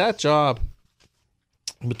look at that job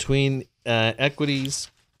between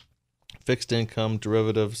equities, fixed income,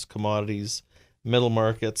 derivatives, commodities, middle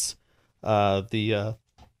markets, the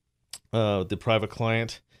private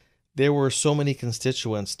client. There were so many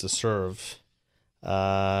constituents to serve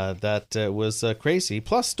that was crazy.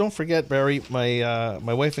 Plus, don't forget, Barry, my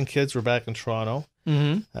wife and kids were back in Toronto.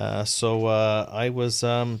 Mm-hmm. So I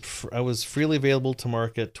was freely available to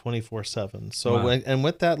market 24/7. So Wow. and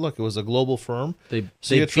with that, look, it was a global firm. They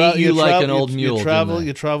beat you like an old mule.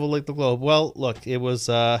 You travel like the globe. Well, look, it was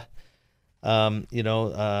no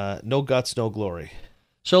guts, no glory.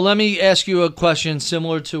 So let me ask you a question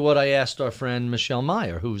similar to what I asked our friend Michelle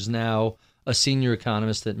Meyer, who's now a senior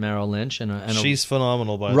economist at Merrill Lynch, and she's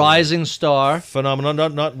phenomenal, by the way. Rising star. Phenomenal,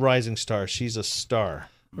 not rising star. She's a star.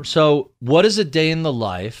 So, what is a day in the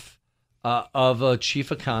life of a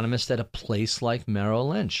chief economist at a place like Merrill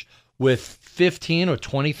Lynch with 15 or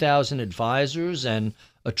 20,000 advisors and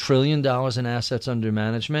 $1 trillion in assets under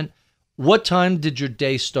management? What time did your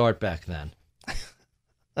day start back then?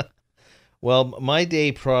 Well, my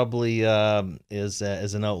day probably is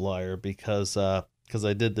an outlier because I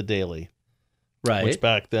did the daily, right? Which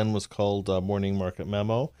back then was called Morning Market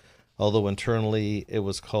Memo, although internally it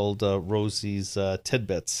was called Rosie's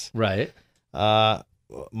Tidbits. Right.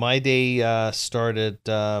 My day started.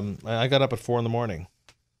 I got up at 4 a.m.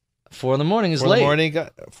 4 a.m. is late. 4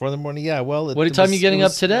 a.m. Yeah. Well, what time are you getting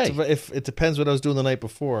up today? If it depends what I was doing the night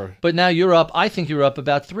before. But now you're up. I think you're up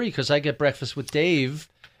about 3 because I get breakfast with Dave,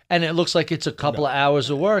 and it looks like it's a couple of hours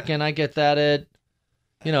of work, and I get that at,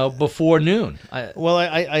 before noon.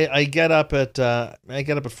 I get up at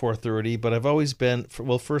 4:30, but I've always been.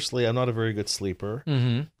 Well, firstly, I'm not a very good sleeper.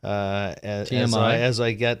 Mm-hmm. TMI. As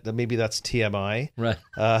I get, maybe that's TMI. Right.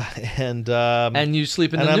 And you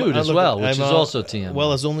sleep in the nude as well, which is also TMI.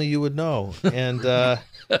 Well, as only you would know. And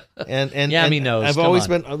Yami knows. I've always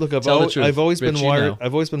been. Look, I've always been wired. Know.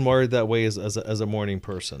 I've always been wired that way as a morning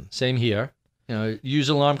person. Same here. Use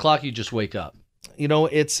alarm clock. You just wake up.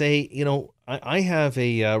 I have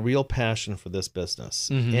a real passion for this business.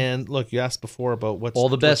 Mm-hmm. And look, you asked before about what's all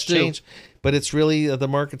the best change, but it's really the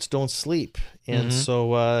markets don't sleep, and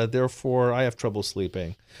so therefore I have trouble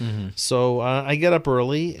sleeping. Mm-hmm. So I get up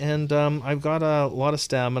early, and I've got a lot of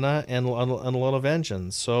stamina and a lot of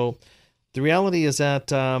engine. So the reality is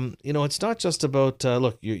that it's not just about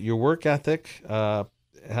look, your work ethic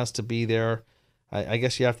has to be there. I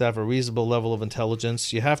guess you have to have a reasonable level of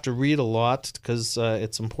intelligence. You have to read a lot because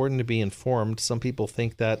it's important to be informed. Some people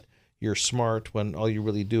think that you're smart when all you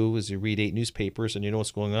really do is you read 8 newspapers and you know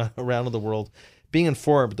what's going on around in the world. Being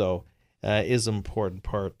informed, though, is an important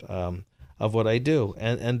part of what I do.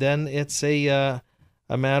 And then it's a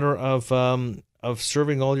matter of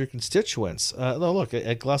serving all your constituents. Look,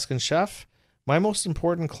 at Gluskin Sheff, my most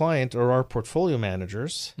important client are our portfolio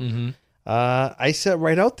managers. Mm-hmm. I sit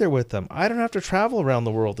right out there with them. I don't have to travel around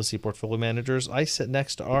the world to see portfolio managers. I sit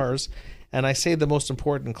next to ours, and I say the most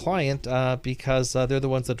important client because they're the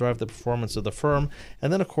ones that drive the performance of the firm.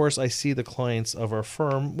 And then, of course, I see the clients of our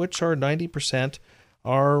firm, which are 90%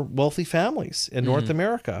 are wealthy families in North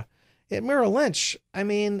America. At Merrill Lynch, I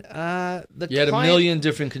mean, you had a million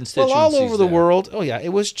different constituencies. Well, all over the there. world. Oh yeah, it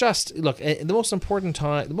was just look. The most important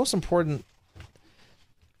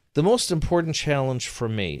challenge for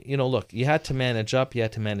me, look, you had to manage up, you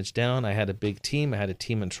had to manage down. I had a big team. I had a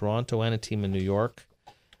team in Toronto and a team in New York.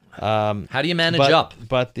 How do you manage up?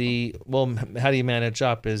 How do you manage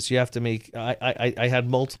up is you have to make. I had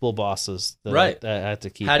multiple bosses that I had to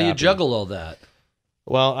keep. How do you happy. juggle all that?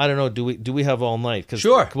 Well, I don't know. Do we have all night?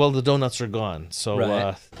 Sure. Well, the donuts are gone.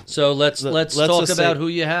 So so let's talk about who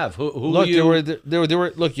you have. Who look, you? There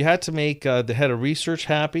were. Look, you had to make the head of research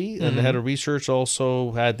happy, and the head of research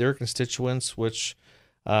also had their constituents, which,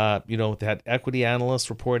 they had equity analysts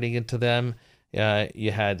reporting into them.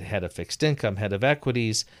 You had head of fixed income, head of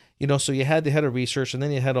equities. So you had the head of research, and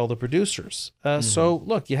then you had all the producers. So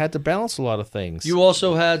look, you had to balance a lot of things. You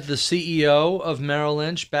also had the CEO of Merrill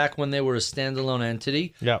Lynch back when they were a standalone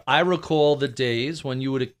entity. Yeah, I recall the days when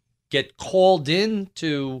you would get called in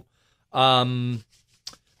to. I'm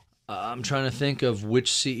trying to think of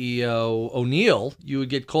which CEO, O'Neill, you would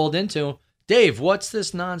get called into. Dave, what's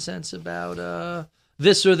this nonsense about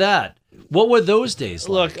this or that? What were those days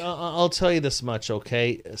like? Look, I'll tell you this much,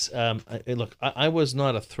 okay? I was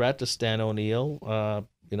not a threat to Stan O'Neill,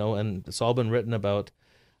 and it's all been written about.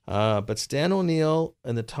 But Stan O'Neill,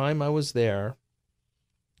 and the time I was there,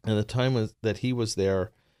 and the time that he was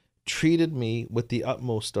there, treated me with the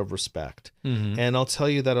utmost of respect. Mm-hmm. And I'll tell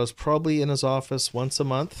you that I was probably in his office once a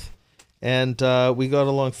month, and we got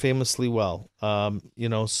along famously well.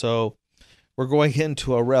 So we're going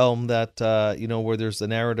into a realm that, where there's the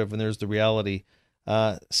narrative and there's the reality.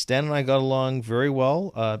 Stan and I got along very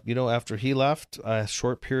well. After he left, a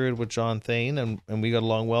short period with John Thane, and we got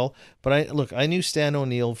along well. But I knew Stan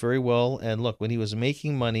O'Neill very well. And look, when he was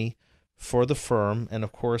making money for the firm, and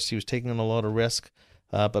of course he was taking on a lot of risk,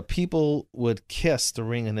 but people would kiss the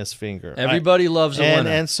ring in his finger. Everybody loves a winner.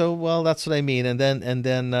 And so, well, that's what I mean. And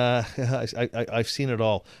then I've seen it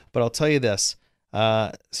all. But I'll tell you this.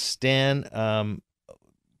 Stan,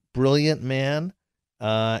 brilliant man,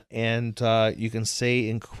 and you can say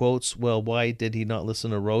in quotes, well, why did he not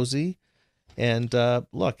listen to Rosie? And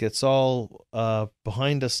look, it's all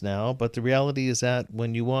behind us now, but the reality is that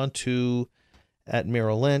when you want to at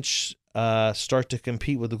Merrill Lynch, start to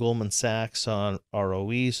compete with the Goldman Sachs on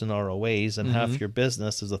ROEs and ROAs, and half your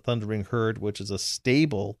business is a Thundering Herd, which is a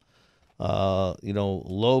stable,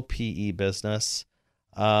 low PE business,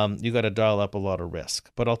 you got to dial up a lot of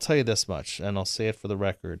risk. But I'll tell you this much, and I'll say it for the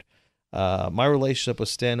record. My relationship with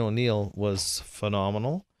Stan O'Neill was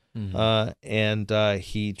phenomenal. And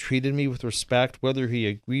he treated me with respect, whether he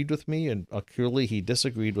agreed with me, and clearly he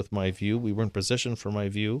disagreed with my view. We weren't positioned for my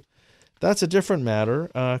view. That's a different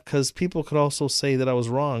matter, because people could also say that I was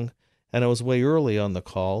wrong and I was way early on the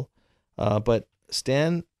call. But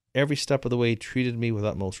Stan, every step of the way, treated me with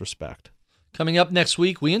utmost respect. Coming up next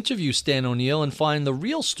week, we interview Stan O'Neill and find the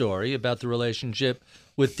real story about the relationship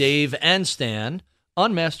with Dave and Stan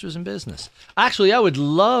on Masters in Business. Actually, I would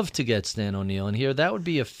love to get Stan O'Neill in here. That would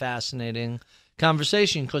be a fascinating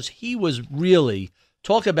conversation, because he was really,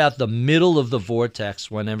 talk about the middle of the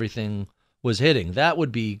vortex when everything was hitting. That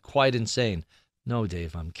would be quite insane. No,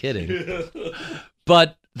 Dave, I'm kidding.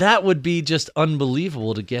 But that would be just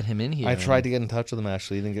unbelievable to get him in here. I tried to get in touch with him,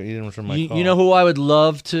 actually. He didn't return my call. You know who I would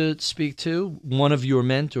love to speak to? One of your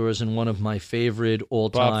mentors and one of my favorite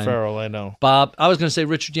all-time. Bob Farrell, I know. Bob, I was going to say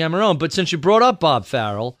Richard Yamarone, but since you brought up Bob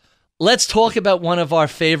Farrell, let's talk about one of our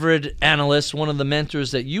favorite analysts, one of the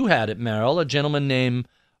mentors that you had at Merrill, a gentleman named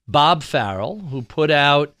Bob Farrell, who put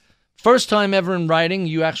out, first time ever in writing,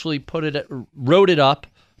 you actually wrote it up,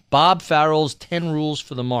 Bob Farrell's 10 Rules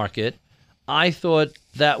for the Market. I thought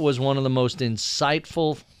that was one of the most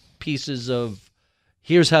insightful pieces of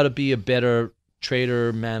here's how to be a better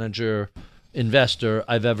trader, manager, investor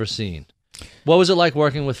I've ever seen. What was it like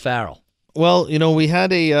working with Farrell? Well, we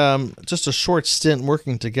had just a short stint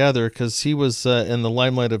working together, because he was in the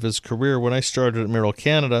limelight of his career when I started at Merrill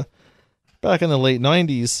Canada back in the late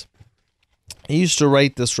 90s. He used to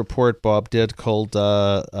write this report, Bob did, called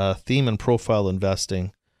Theme and Profile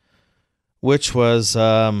Investing, which was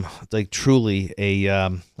truly a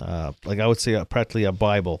I would say practically a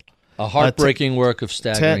Bible. A heartbreaking work of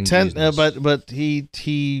staggering business. But he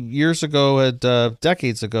years ago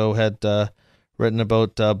decades ago had written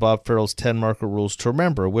about Bob Farrell's 10 market rules to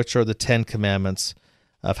remember, which are the 10 commandments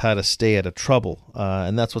of how to stay out of trouble.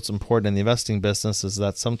 And that's what's important in the investing business, is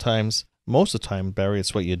that sometimes, most of the time, Barry,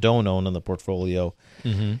 it's what you don't own in the portfolio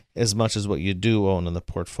as much as what you do own in the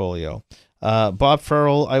portfolio. Bob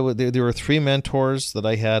Farrell, there were 3 mentors that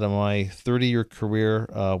I had in my 30-year career.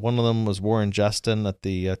 One of them was Warren Justin,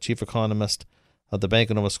 the chief economist of the Bank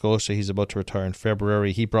of Nova Scotia. He's about to retire in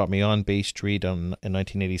February. He brought me on Bay Street in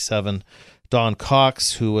 1987. Don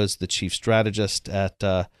Cox, who was the chief strategist at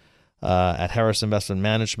Harris Investment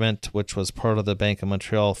Management, which was part of the Bank of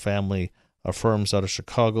Montreal family of firms out of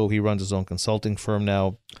Chicago. He runs his own consulting firm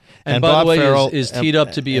now. And by Bob the way, Farrell is teed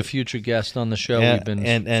up to be a future guest on the show. We've been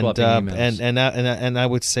swapping emails. And I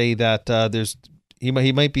would say that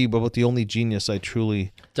he might be about the only genius I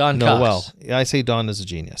truly Don know Cox. Well. I say Don is a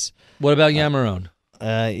genius. What about Yamarone?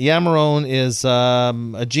 Yamarone is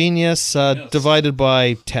a genius divided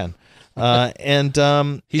by 10. And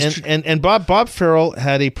Bob Farrell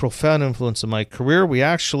had a profound influence on my career. We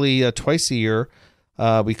actually twice a year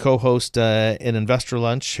we co-host an investor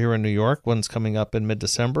lunch here in New York. One's coming up in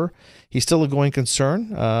mid-December. He's still a going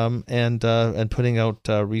concern, and putting out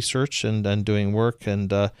research and doing work,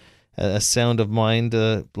 and a sound of mind.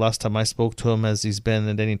 Last time I spoke to him, as he's been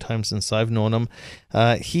at any time since I've known him,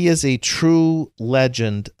 he is a true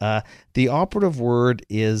legend. The operative word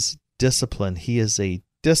is discipline. He is a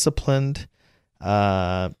disciplined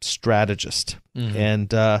strategist, and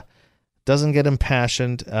doesn't get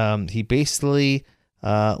impassioned. He basically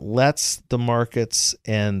lets the markets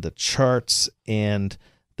and the charts and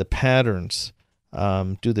the patterns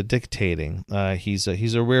do the dictating. He's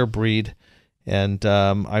a rare breed, and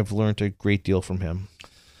I've learned a great deal from him.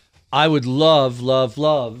 I would love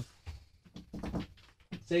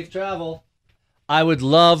safe travel. I would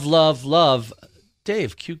love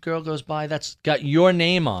Dave, cute girl goes by. That's got your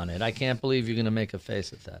name on it. I can't believe you're going to make a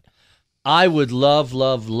face at that. I would love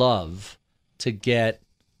to get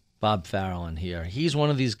Bob Farrell in here. He's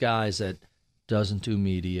one of these guys that doesn't do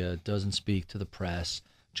media, doesn't speak to the press,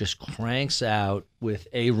 just cranks out with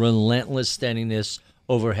a relentless steadiness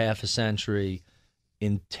over half a century,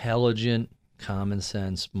 intelligent, common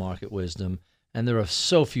sense, market wisdom, and there are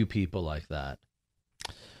so few people like that.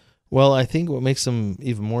 Well, I think what makes him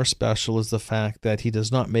even more special is the fact that he does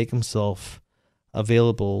not make himself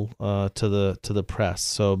available to the press.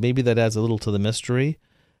 So maybe that adds a little to the mystery,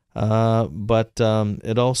 but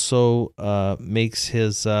it also makes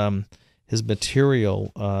his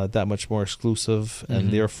material that much more exclusive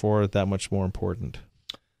and therefore that much more important.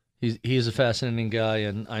 He is a fascinating guy,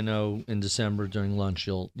 and I know in December during lunch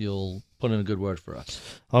you'll put in a good word for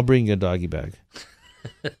us. I'll bring you a doggy bag.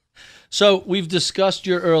 So we've discussed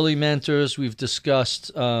your early mentors. We've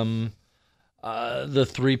discussed the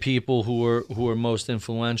three people who were most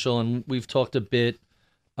influential, and we've talked a bit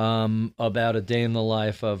about a day in the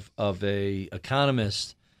life of a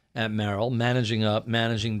economist at Merrill, managing up,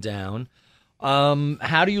 managing down.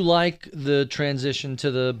 How do you like the transition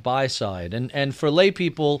to the buy side? And for lay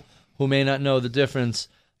people who may not know the difference,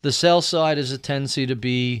 the sell side is a tendency to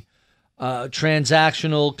be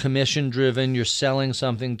transactional, commission-driven. You're selling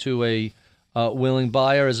something to a willing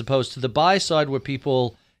buyer, as opposed to the buy side where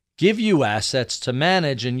people give you assets to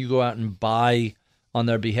manage and you go out and buy on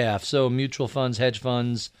their behalf. So mutual funds, hedge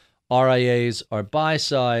funds, RIAs are buy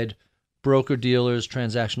side, broker-dealers,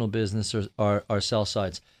 transactional business are sell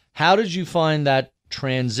sides. How did you find that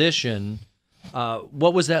transition?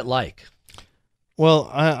 What was that like?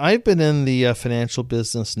 Well, I've been in the financial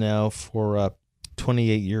business now for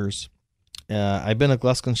 28 years. I've been a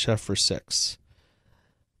Gluskin chef for 6.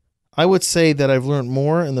 I would say that I've learned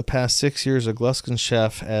more in the past 6 years of Gluskin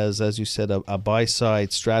chef as you said, a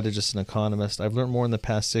buy-side strategist and economist. I've learned more in the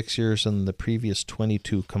past 6 years than the previous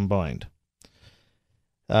 22 combined.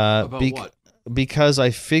 About what? Because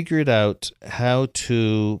I figured out how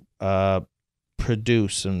to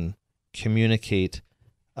produce and communicate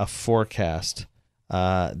a forecast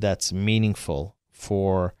that's meaningful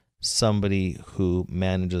for somebody who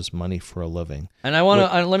manages money for a living. And I want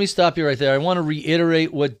to let me stop you right there. I want to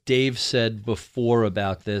reiterate what Dave said before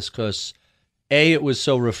about this, because A, it was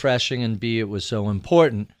so refreshing, and B, it was so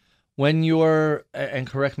important. When you're, and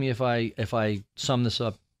correct me if I sum this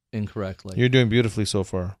up incorrectly. You're doing beautifully so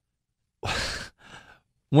far.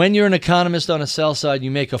 When you're an economist on a sell side,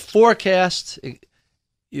 you make a forecast.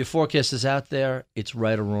 Your forecast is out there. It's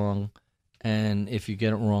right or wrong. And if you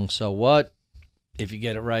get it wrong, so what? If you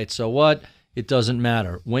get it right, so what? It doesn't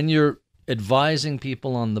matter. When you're advising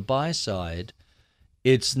people on the buy side,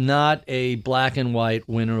 it's not a black and white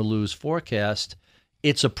win or lose forecast.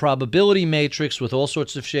 It's a probability matrix with all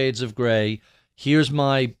sorts of shades of gray. Here's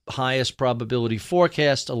my highest probability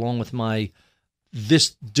forecast along with my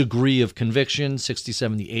this degree of conviction, 60,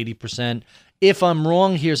 70, 80%. If I'm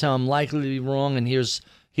wrong, here's how I'm likely to be wrong, and here's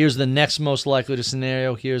the next most likely to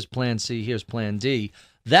scenario. Here's plan C, here's plan D.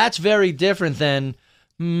 That's very different than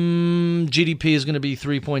GDP is going to be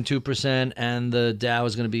 3.2% and the Dow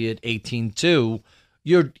is going to be at 18.2.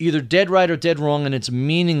 You're either dead right or dead wrong, and it's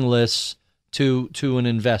meaningless to an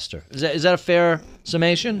investor. Is that a fair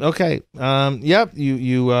summation? Okay. Yep.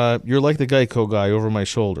 You're like the Geico guy over my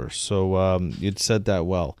shoulder. So you'd said that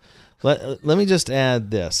well. Let me just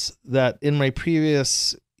add this: that in my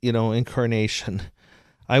previous incarnation,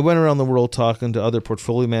 I went around the world talking to other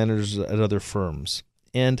portfolio managers at other firms,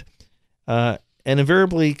 and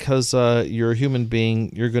invariably, because you're a human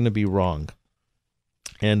being, you're going to be wrong.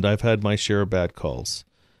 And I've had my share of bad calls.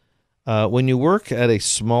 When you work at a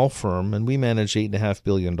small firm, and we manage $8.5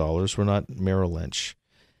 billion, we're not Merrill Lynch.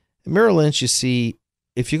 At Merrill Lynch, you see,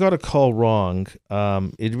 if you got a call wrong,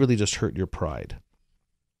 it really just hurt your pride.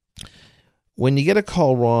 When you get a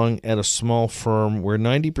call wrong at a small firm where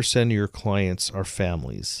 90% of your clients are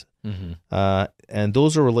families, and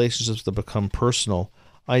those are relationships that become personal.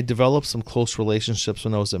 I developed some close relationships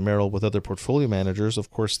when I was at Merrill with other portfolio managers.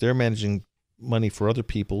 Of course, they're managing money for other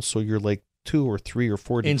people, so you're like 2 or 3 or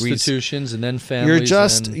 4 degrees. Institutions and then families.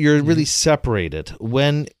 You're really separated.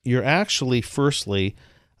 When you're actually, firstly,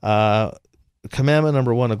 commandment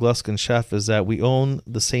number 1 of Gluskin Chef is that we own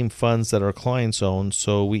the same funds that our clients own,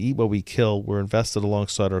 so we eat what we kill. We're invested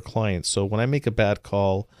alongside our clients. So when I make a bad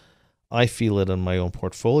call, I feel it in my own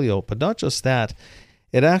portfolio. But not just that,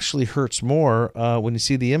 it actually hurts more when you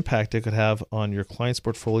see the impact it could have on your client's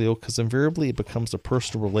portfolio, because invariably it becomes a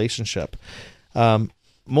personal relationship.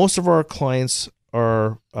 Most of our clients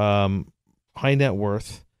are high net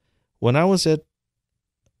worth. When I was at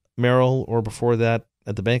Merrill, or before that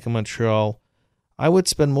at the Bank of Montreal, I would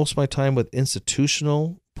spend most of my time with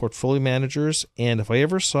institutional portfolio managers, and if I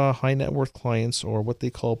ever saw high net worth clients, or what they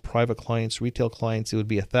call private clients, retail clients, it would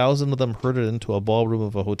be 1,000 of them herded into a ballroom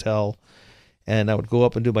of a hotel, and I would go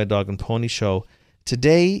up and do my dog and pony show.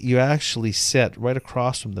 Today, you actually sit right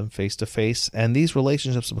across from them face to face, and these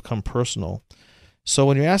relationships have become personal. So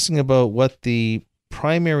when you're asking about what the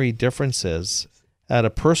primary difference is at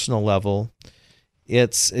a personal level,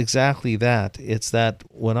 it's exactly that. It's that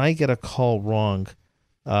when I get a call wrong,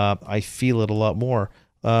 I feel it a lot more.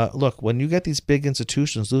 Look, when you get these big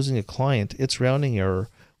institutions losing a client, it's rounding error.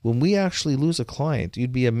 When we actually lose a client,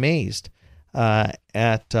 you'd be amazed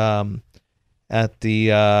at the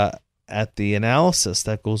analysis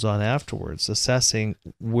that goes on afterwards, assessing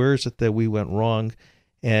where is it that we went wrong,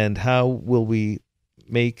 And how will we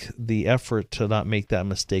make the effort to not make that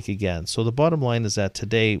mistake again? So the bottom line is that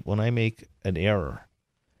today, when I make an error,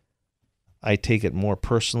 I take it more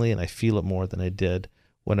personally and I feel it more than I did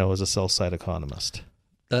when I was a sell-side economist.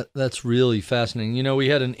 That's really fascinating. You know, we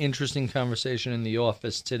had an interesting conversation in the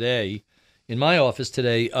office today, in my office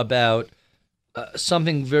today, about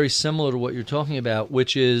something very similar to what you're talking about,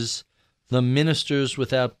 which is the ministers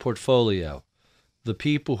without portfolio. The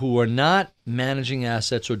people who are not managing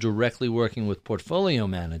assets or directly working with portfolio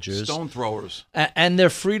managers. Stone throwers. And they're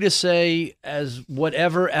free to say as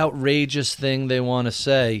whatever outrageous thing they want to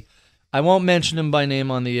say. I won't mention him by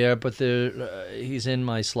name on the air, but he's in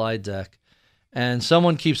my slide deck. And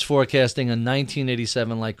someone keeps forecasting a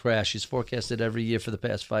 1987-like crash. He's forecasted every year for the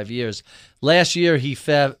past 5 years. Last year, he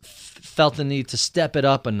felt the need to step it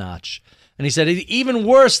up a notch. And he said even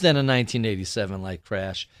worse than a 1987-like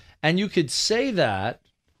crash. And you could say that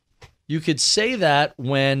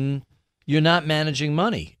when you're not managing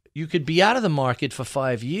money. You could be out of the market for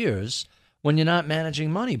 5 years when you're not managing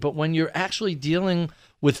money. But when you're actually dealing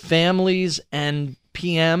with families and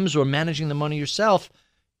PMs or managing the money yourself,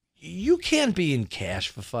 you can't be in cash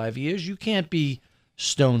for 5 years. You can't be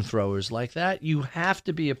stone throwers like that. You have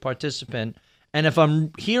to be a participant. And if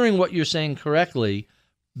I'm hearing what you're saying correctly,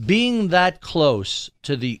 being that close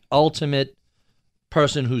to the ultimate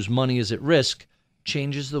person whose money is at risk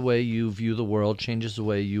changes the way you view the world, changes the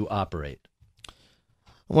way you operate.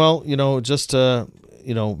 Well, just to,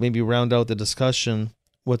 maybe round out the discussion,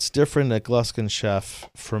 what's different at Gluskin Sheff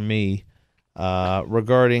for me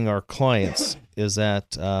regarding our clients is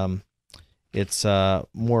that it's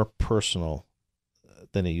more personal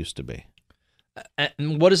than it used to be.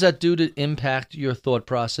 And what does that do to impact your thought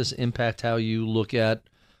process, impact how you look at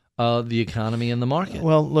the economy and the market?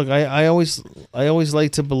 Well, look, I always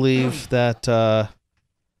like to believe that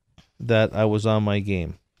that I was on my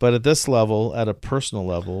game. But at this level, at a personal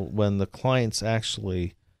level, when the clients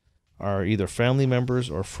actually are either family members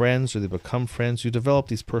or friends, or they become friends, you develop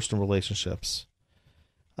these personal relationships.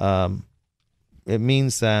 It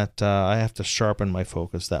means that I have to sharpen my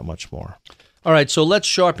focus that much more. All right, so let's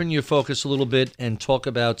sharpen your focus a little bit and talk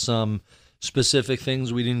about some specific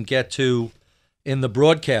things we didn't get to in the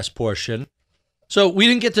broadcast portion. So we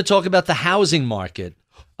didn't get to talk about the housing market,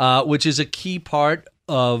 which is a key part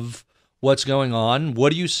of what's going on.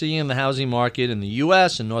 What do you see in the housing market in the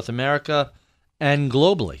U.S. and North America and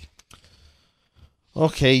globally?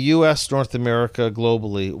 Okay, U.S., North America,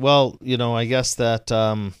 globally. Well, I guess that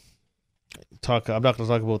I'm not going to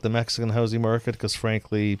talk about the Mexican housing market because,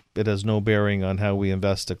 frankly, it has no bearing on how we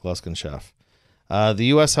invest at Gluskin Sheff. The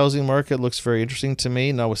U.S. housing market looks very interesting to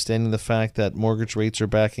me, notwithstanding the fact that mortgage rates are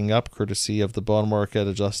backing up, courtesy of the bond market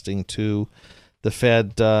adjusting to the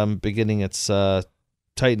Fed beginning its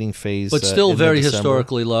tightening phase. But still very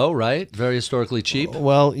historically low, right? Very historically cheap.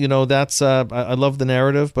 Well, that's I love the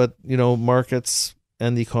narrative, but markets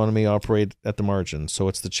and the economy operate at the margin, so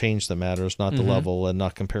it's the change that matters, not the level, and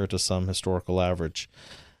not compared to some historical average.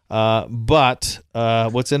 But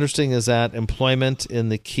what's interesting is that employment in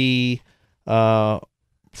the key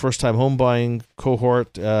first-time home buying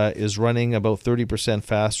cohort is running about 30%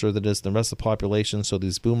 faster than it is the rest of the population. So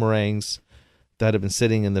these boomerangs that have been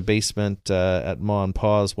sitting in the basement at Ma and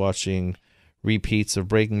Pa's watching repeats of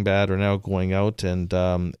Breaking Bad are now going out and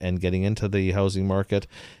getting into the housing market.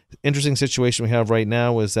 Interesting situation we have right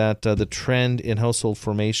now is that the trend in household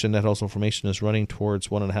formation, net household formation, is running towards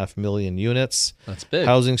 1.5 million units. That's big.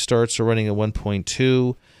 Housing starts are running at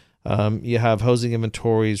 1.2. You have housing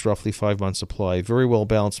inventories, roughly 5 months supply. Very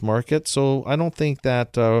well-balanced market. So I don't think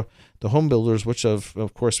that the home builders, which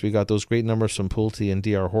of course we got those great numbers from Pulte and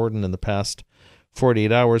D.R. Horton in the past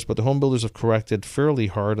 48 hours, but the home builders have corrected fairly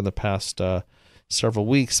hard in the past several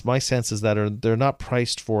weeks. My sense is that they're not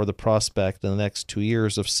priced for the prospect in the next 2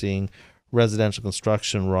 years of seeing residential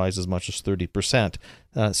construction rise as much as 30%.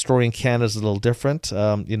 Story in Canada is a little different.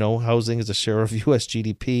 Housing as a share of U.S.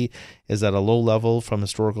 GDP is at a low level from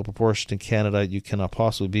historical proportion. In Canada, you cannot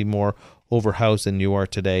possibly be more overhoused than you are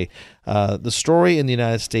today. The story in the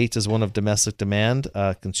United States is one of domestic demand,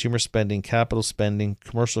 consumer spending, capital spending,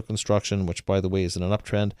 commercial construction, which, by the way, is in an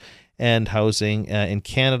uptrend, and housing. In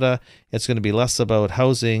Canada, it's going to be less about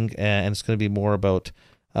housing, and it's going to be more about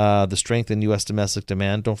the strength in U.S. domestic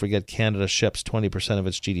demand. Don't forget, Canada ships 20% of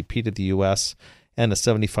its GDP to the U.S., and a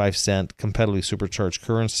 75-cent competitively supercharged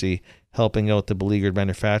currency helping out the beleaguered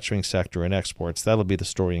manufacturing sector and exports. That'll be the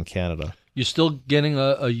story in Canada. You're still getting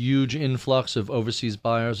a huge influx of overseas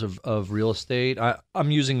buyers of real estate.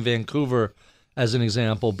 I'm using Vancouver as an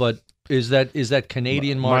example, but is that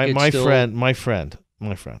Canadian market my still... My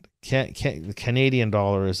my friend, the Canadian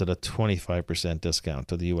dollar is at a 25% discount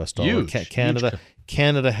to the U.S. dollar. Huge.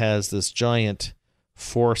 Canada has this giant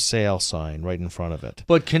for sale sign right in front of it.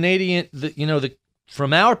 But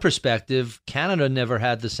from our perspective, Canada never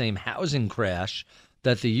had the same housing crash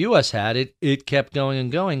that the U.S. had. It kept going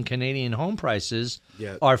and going. Canadian home prices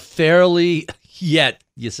are fairly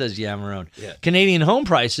Canadian home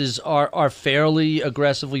prices are fairly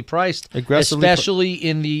aggressively priced, especially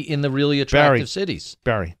in the really attractive cities.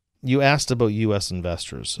 Barry, you asked about U.S.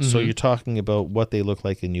 investors, so you're talking about what they look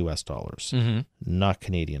like in U.S. dollars, not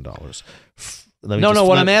Canadian dollars.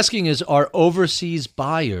 What I'm asking is, are overseas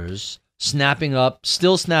buyers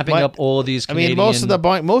still snapping up all of these Canadian... most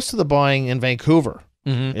of the buying in Vancouver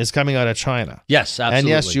is coming out of China. Yes, absolutely. And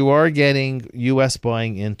yes, you are getting U.S.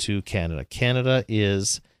 buying into Canada. Canada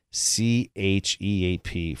is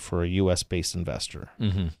CHEAP for a U.S.-based investor.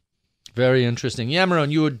 Very interesting. Yamarone,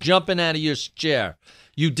 you were jumping out of your chair.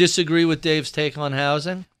 You disagree with Dave's take on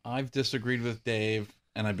housing? I've disagreed with Dave,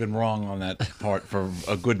 and I've been wrong on that part for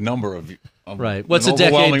a good number of right. What's a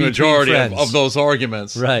overwhelming decade majority of those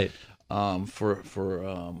arguments? Right. For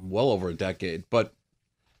well over a decade. But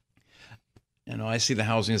I see the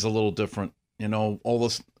housing as a little different. All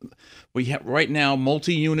this we have right now,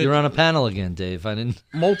 multi-unit. You're on a panel again, Dave. I didn't.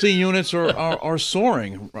 Multi-units are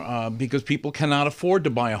soaring because people cannot afford to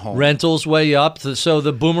buy a home. Rentals way up. So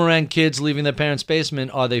the boomerang kids leaving their parents'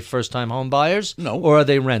 basement, are they first-time home buyers? No. Or are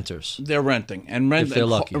they renters? They're renting if they're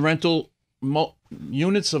lucky.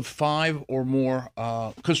 Units of 5 or more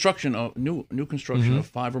construction of new construction of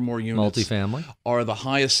 5 or more units, multifamily, are the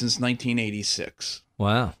highest since 1986.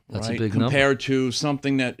 Wow, that's a big compared to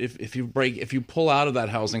something that if you pull out of that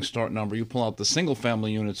housing start number, you pull out the single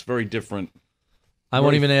family units, very different. I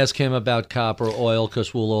won't even ask him about copper or oil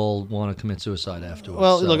because we'll all want to commit suicide afterwards.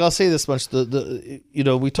 Well, look, I'll say this much: we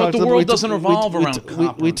talked. But the world doesn't revolve around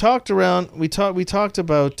copper. We talked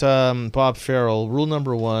about Bob Farrell. Rule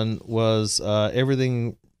number 1 was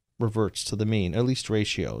everything reverts to the mean, at least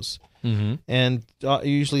ratios. And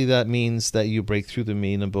usually that means that you break through the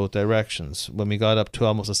mean in both directions. When we got up to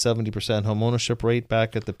almost a 70% home ownership rate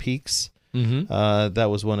back at the peaks, that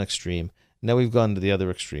was one extreme. Now we've gone to the other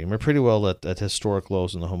extreme. We're pretty well at historic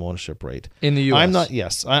lows in the home ownership rate. In the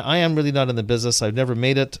U.S.? I am really not in the business. I've never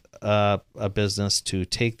made it a business to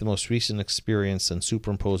take the most recent experience and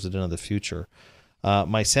superimpose it into the future.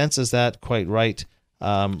 My sense is that, quite right,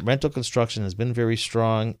 rental construction has been very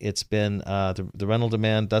strong. It's been the rental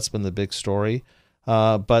demand, that's been the big story.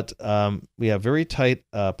 But we have very tight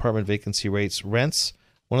apartment vacancy rates. Rents,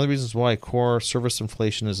 one of the reasons why core service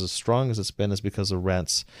inflation is as strong as it's been is because of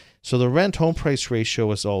rents. So the rent-home price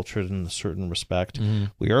ratio is altered in a certain respect.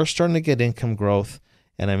 We are starting to get income growth,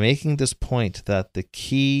 and I'm making this point that the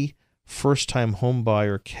key first-time home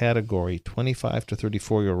buyer category, 25 to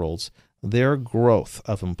 34-year-olds, their growth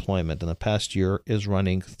of employment in the past year is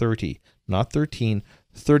running 30%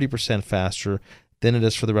 faster than it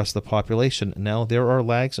is for the rest of the population. Now, there are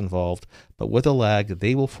lags involved, but with a lag,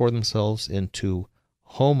 they will pour themselves into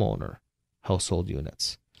homeowner household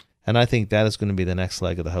units. And I think that is going to be the next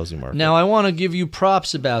leg of the housing market. Now, I want to give you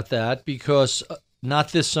props about that because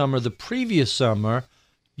not this summer, the previous summer,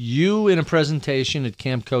 you in a presentation at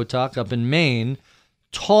Camp Kotok up in Maine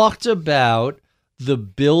talked about the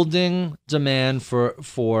building demand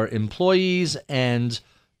for employees and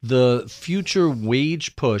the future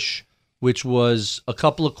wage push, which was a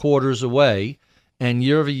couple of quarters away. And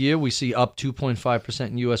year over year, we see up 2.5%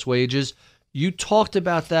 in U.S. wages. You talked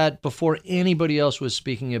about that before anybody else was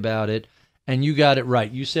speaking about it, and you got it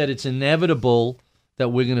right. You said it's inevitable that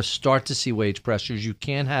we're going to start to see wage pressures. You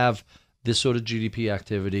can't have this sort of GDP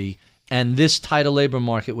activity and this tighter labor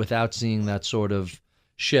market without seeing that sort of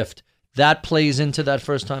shift. That plays into that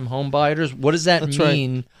first-time home buyers. What does that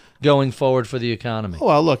mean going forward for the economy?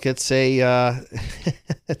 Well, look, it's a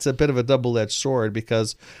it's a bit of a double-edged sword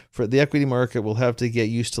because for the equity market, we'll have to get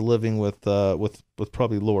used to living with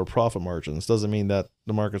probably lower profit margins. Doesn't mean that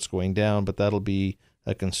the market's going down, but that'll be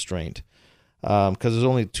a constraint because there's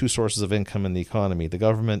only 2 sources of income in the economy. The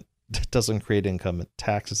government doesn't create income; it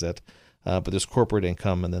taxes it. But there's corporate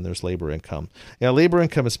income and then there's labor income. Yeah, labor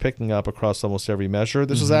income is picking up across almost every measure.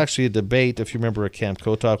 This was actually a debate, if you remember, at Camp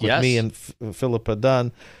Kotok with me and Philippa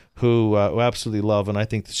Dunn, who absolutely love, and I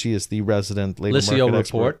think that she is the resident labor market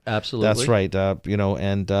expert. Absolutely. That's right.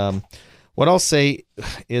 What I'll say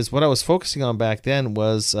is what I was focusing on back then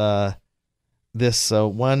was this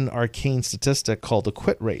one arcane statistic called the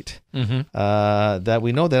quit rate that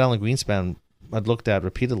we know that Alan Greenspan had looked at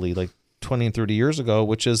repeatedly, like 20 and 30 years ago,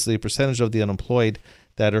 which is the percentage of the unemployed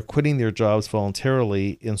that are quitting their jobs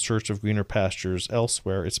voluntarily in search of greener pastures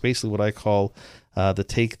elsewhere. It's basically what I call the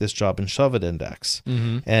Take This Job and Shove It Index.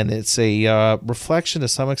 And it's a reflection to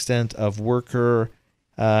some extent of worker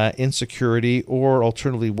insecurity or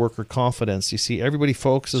alternatively worker confidence. You see, everybody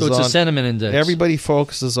focuses on... So it's a sentiment index. Everybody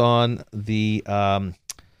focuses on the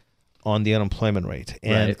unemployment rate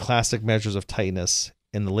and classic measures of tightness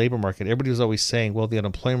in the labor market. Everybody was always saying, well, the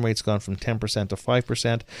unemployment rate's gone from 10% to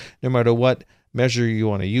 5%. No matter what measure you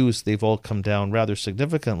want to use, they've all come down rather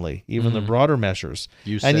significantly, even the broader measures.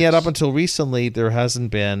 And yet up until recently, there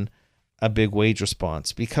hasn't been a big wage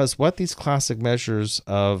response, because what these classic measures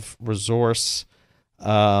of resource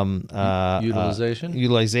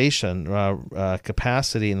utilization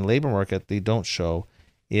capacity in the labor market, they don't show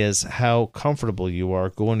is how comfortable you are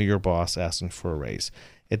going to your boss asking for a raise.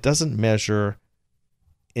 It doesn't measure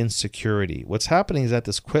insecurity. What's happening is that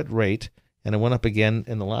this quit rate, and it went up again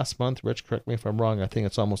in the last month. Rich, correct me if I'm wrong. I think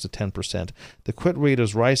it's almost at 10%. The quit rate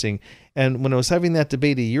is rising. And when I was having that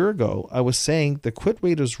debate a year ago, I was saying the quit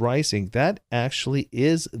rate is rising. That actually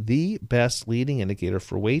is the best leading indicator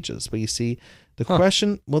for wages. But you see, the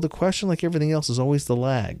question, like everything else, is always the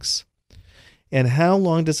lags. And how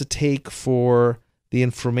long does it take for the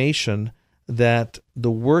information that the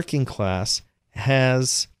working class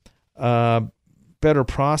has better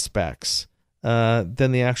prospects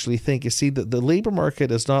than they actually think? You see, the labor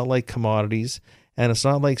market is not like commodities, and it's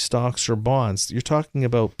not like stocks or bonds. You're talking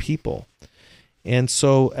about people. And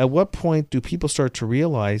so at what point do people start to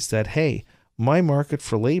realize that, hey, my market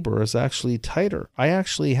for labor is actually tighter? I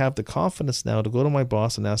actually have the confidence now to go to my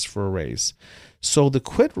boss and ask for a raise. So the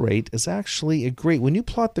quit rate is actually when you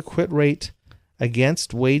plot the quit rate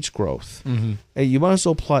against wage growth, you might as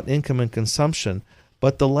well plot income and consumption,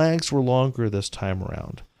 but the lags were longer this time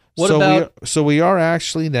around. So we are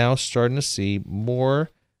actually now starting to see more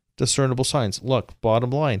discernible signs. Look, bottom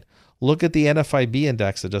line, look at the NFIB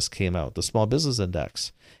index that just came out, the small business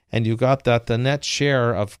index, and you got that the net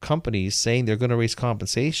share of companies saying they're going to raise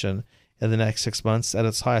compensation in the next 6 months at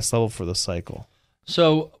its highest level for the cycle.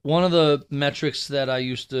 So one of the metrics that I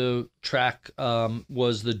used to track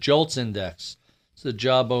was the JOLTS index. It's the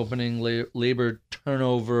job opening labor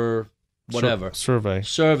turnover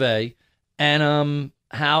survey. And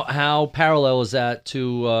how parallel is that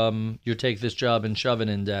to your Take This Job and Shove It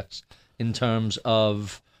index in terms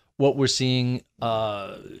of what we're seeing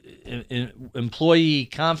in employee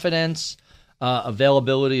confidence,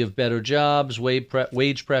 availability of better jobs,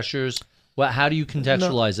 wage pressures? How do you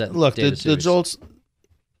contextualize that? Look, the JOLTS.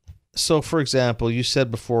 So, for example, you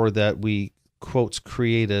said before that we, quotes,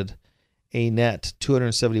 created a net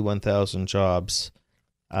 271,000 jobs,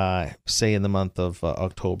 say in the month of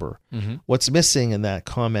October. What's missing in that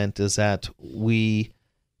comment is that we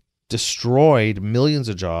destroyed millions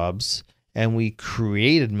of jobs and we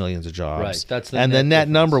created millions of jobs. Right, that's the and net the net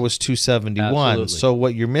difference. number was 271. Absolutely. So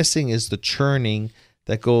what you're missing is the churning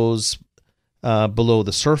that goes below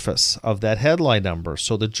the surface of that headline number.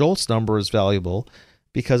 So the JOLTS number is valuable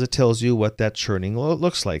because it tells you what that churning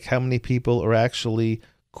looks like. How many people are actually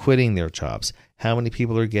quitting their jobs? How many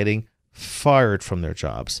people are getting fired from their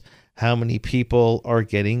jobs? How many people are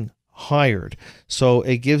getting hired? So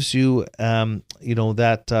it gives you,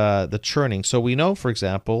 the churning. So we know, for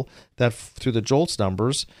example, that through the JOLTS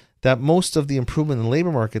numbers, that most of the improvement in the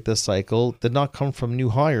labor market this cycle did not come from new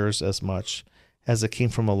hires as much as it came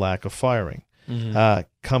from a lack of firing.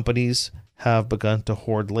 Companies have begun to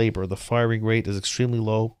hoard labor. The firing rate is extremely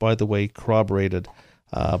low, by the way, corroborated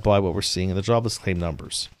by what we're seeing in the jobless claim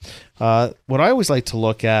numbers. What I always like to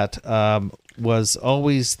look at was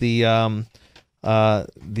always the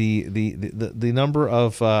number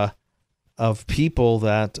of people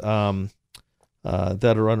that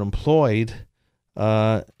are unemployed,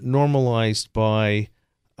 normalized by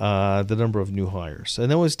the number of new hires.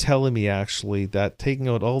 And that was telling me actually that, taking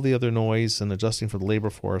out all the other noise and adjusting for the labor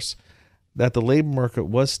force, that the labor market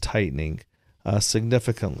was tightening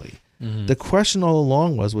significantly. The question all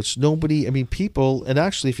along was, which people, and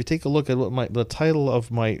actually if you take a look at what the title of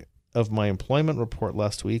my employment report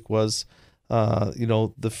last week was,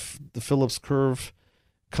 the Phillips curve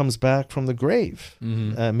comes back from the grave,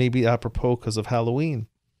 maybe apropos because of Halloween,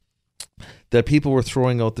 that people were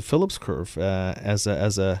throwing out the Phillips curve as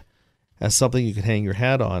something you could hang your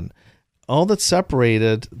hat on. All that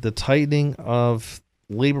separated the tightening of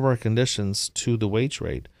labor market conditions to the wage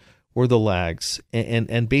rate were the lags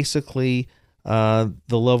and basically the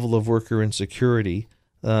level of worker insecurity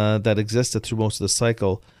that existed through most of the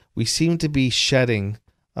cycle. We seem to be shedding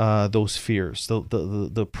those fears.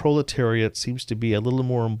 The proletariat seems to be a little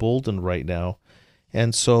more emboldened right now,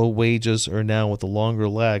 and so wages are now, with a longer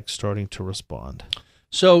lag, starting to respond.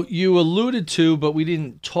 So you alluded to, but we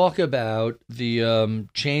didn't talk about the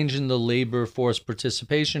change in the labor force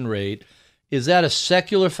participation rate. Is that a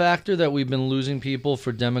secular factor that we've been losing people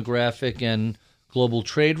for demographic and global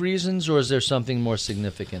trade reasons, or is there something more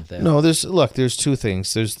significant there? No, there's two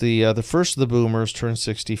things. There's the first of the boomers turned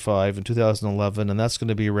 65 in 2011, and that's going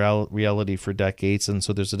to be reality for decades, and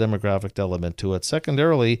so there's a demographic element to it.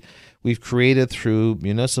 Secondarily, we've created through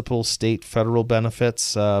municipal, state, federal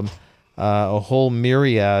benefits a whole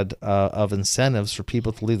myriad of incentives for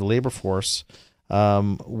people to leave the labor force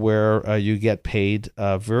where you get paid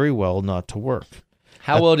very well not to work.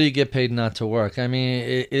 How well do you get paid not to work? I mean,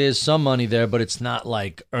 it is some money there, but it's not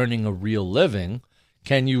like earning a real living.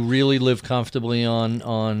 Can you really live comfortably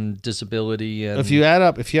on disability? And... If you add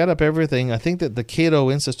up everything, I think that the Cato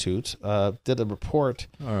Institute did a report.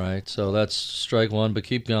 All right, so that's strike one, but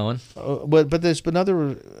keep going. But there's been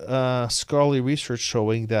other scholarly research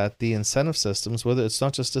showing that the incentive systems, whether it's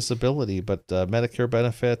not just disability, but Medicare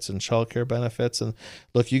benefits and child care benefits, and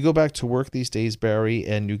look, you go back to work these days, Barry,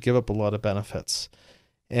 and you give up a lot of benefits.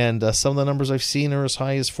 And some of the numbers I've seen are as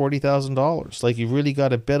high as $40,000. Like, you've really got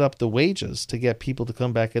to bid up the wages to get people to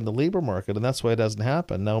come back in the labor market, and that's why it doesn't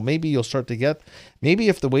happen. Now, maybe you'll start to get, maybe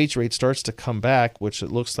if the wage rate starts to come back, which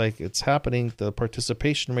it looks like it's happening, the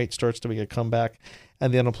participation rate starts to make a comeback,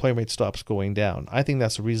 and the unemployment rate stops going down. I think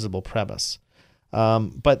that's a reasonable premise.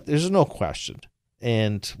 But there's no question.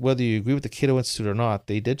 And whether you agree with the Cato Institute or not,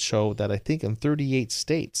 they did show that I think in 38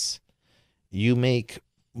 states, you make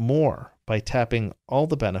more by tapping all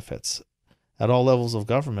the benefits at all levels of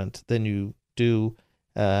government than you do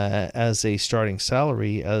as a starting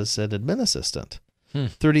salary as an admin assistant.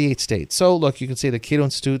 38 states. So look, you can say the Cato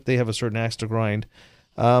Institute, they have a certain axe to grind.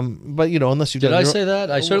 But, unless you've done... Did I say that?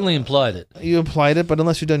 I certainly implied it. You implied it, but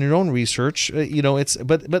unless you've done your own research, it's...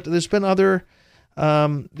 But there's been other...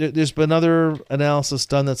 there's been other analysis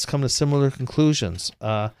done that's come to similar conclusions.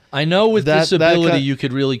 I know with disability, you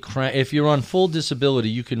could really crank. If you're on full disability,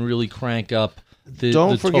 you can really crank up the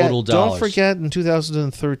total dollars. Don't forget, in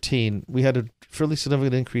 2013, we had a fairly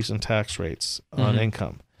significant increase in tax rates on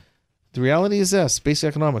income. The reality is this: basic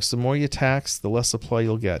economics. The more you tax, the less supply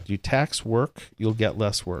you'll get. You tax work, you'll get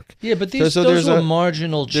less work. Yeah, but those are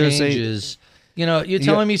marginal changes. You're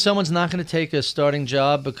telling me someone's not going to take a starting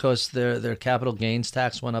job because their capital gains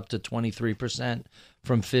tax went up to 23%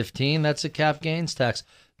 from 15%. That's a cap gains tax.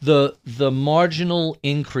 The marginal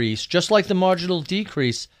increase, just like the marginal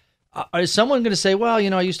decrease, is someone going to say, well,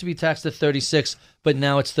 I used to be taxed at 36, but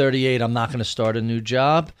now it's 38. I'm not going to start a new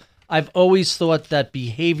job. I've always thought that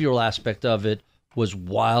behavioral aspect of it was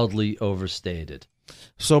wildly overstated.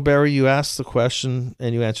 So, Barry, you asked the question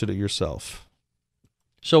and you answered it yourself.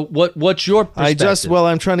 So what's your perspective?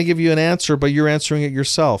 I'm trying to give you an answer, but you're answering it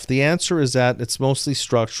yourself. The answer is that it's mostly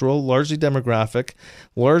structural, largely demographic,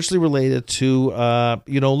 largely related to,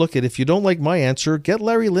 look, if you don't like my answer, get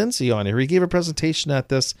Larry Lindsay on here. He gave a presentation at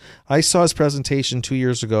this. I saw his presentation 2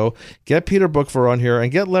 years ago. Get Peter Bookvar on here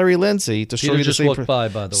and get Larry Lindsay to show you the same. Peter just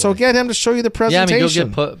walked by the way. So get him to show you the presentation.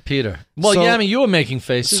 Yami, go get Peter. Well, Yami, you were making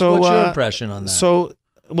faces. What's your impression on that?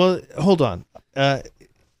 Hold on.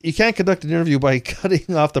 You can't conduct an interview by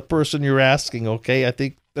cutting off the person you're asking. Okay, I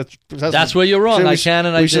think that's where you're wrong. I can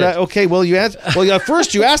and I did. Okay, well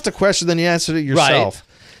first you asked a question, then you answered it yourself.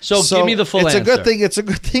 Right. So give me the full answer. It's a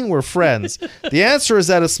good thing we're friends. The answer is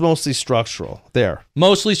that it's mostly structural.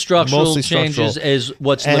 Mostly structural changes is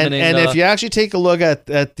what's limiting. And if you actually take a look at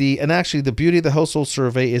the beauty of the household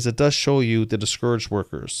survey is it does show you the discouraged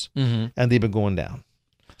workers, and they've been going down.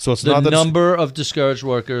 So it's not the number of discouraged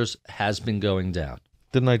workers has been going down.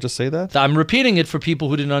 Didn't I just say that? I'm repeating it for people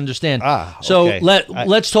who didn't understand. Okay. So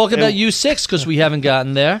let's talk about U6 because we haven't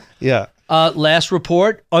gotten there. Yeah. Last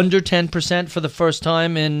report, under 10% for the first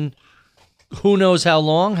time in who knows how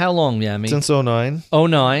long. How long, Yami? Since 2009.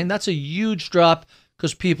 2009. That's a huge drop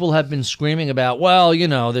because people have been screaming about,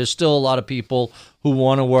 there's still a lot of people who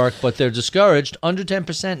want to work, but they're discouraged. Under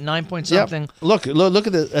 10%, 9 point something. Yep. Look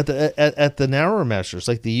at the narrower measures,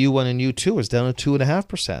 like the U1 and U2 is down to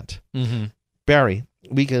 2.5%. Mm-hmm. Barry,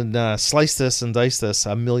 we can slice this and dice this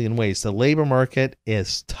a million ways. The labor market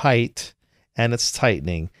is tight, and it's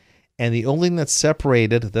tightening. And the only thing that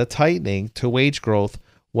separated the tightening to wage growth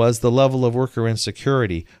was the level of worker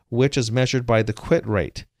insecurity, which is measured by the quit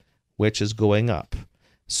rate, which is going up.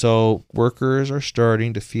 So workers are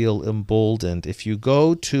starting to feel emboldened. If you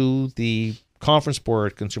go to the Conference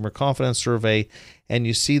Board Consumer Confidence Survey and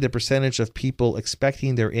you see the percentage of people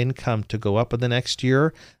expecting their income to go up in the next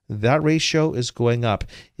year, that ratio is going up.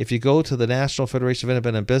 If you go to the National Federation of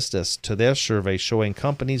Independent Business, to their survey showing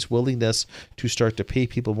companies' willingness to start to pay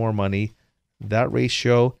people more money, that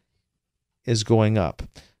ratio is going up.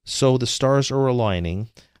 So the stars are aligning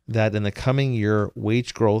that in the coming year,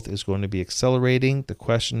 wage growth is going to be accelerating. The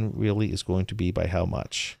question really is going to be by how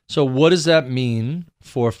much. So what does that mean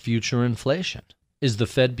for future inflation? Is the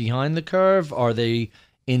Fed behind the curve? Are they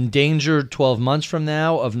in danger 12 months from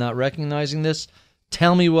now of not recognizing this?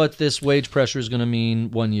 Tell me what this wage pressure is going to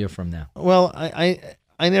mean 1 year from now. Well, I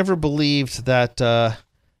never believed that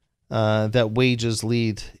that wages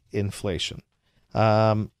lead inflation.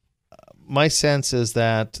 My sense is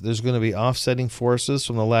that there's going to be offsetting forces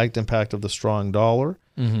from the lagged impact of the strong dollar.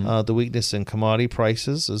 The weakness in commodity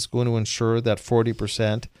prices is going to ensure that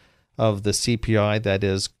 40% of the CPI that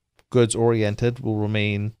is goods-oriented will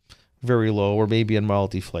remain very low or maybe in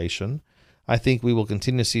mild deflation. I think we will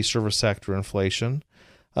continue to see service sector inflation.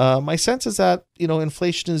 My sense is that,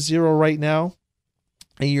 inflation is zero right now.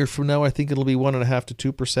 A year from now, I think it'll be 1.5%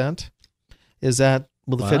 to 2%.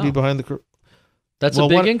 Will the Fed be behind the curve? That's a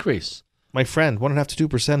big increase. My friend, 1.5% to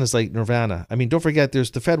 2% is like nirvana. I mean, don't forget, the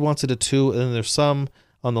Fed wants it at 2%, and then there's some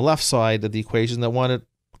on the left side of the equation that want it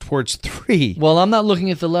towards 3%. Well, I'm not looking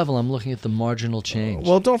at the level. I'm looking at the marginal change.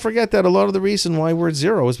 Well, don't forget that a lot of the reason why we're at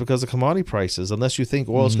 0 is because of commodity prices. Unless you think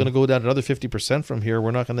oil is going to go down another 50% from here,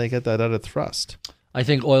 we're not going to get that out of thrust. I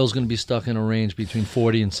think oil's going to be stuck in a range between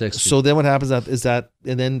 40 and 60. So then what happens is that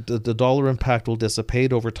and then the dollar impact will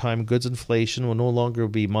dissipate over time. Goods inflation will no longer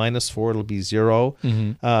be -4, it'll be 0.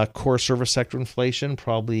 Core service sector inflation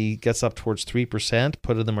probably gets up towards 3%,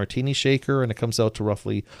 put it in the martini shaker, and it comes out to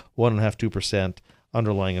roughly 1.5%, 2%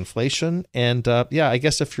 underlying inflation. And I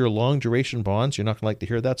guess if you're long duration bonds, you're not going to like to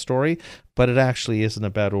hear that story, but it actually isn't a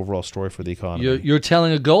bad overall story for the economy. You're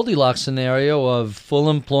telling a Goldilocks scenario of full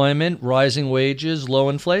employment, rising wages, low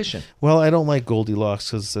inflation. Well, I don't like Goldilocks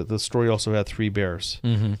because the story also had 3 bears.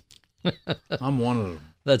 I'm one of them.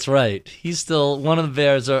 That's right. He's still one of the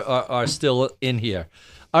bears are still in here.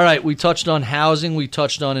 All right, we touched on housing, we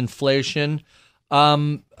touched on inflation.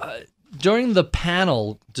 During the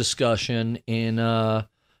panel discussion in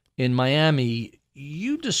Miami,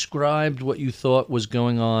 you described what you thought was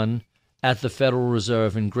going on at the Federal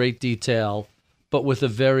Reserve in great detail, but with a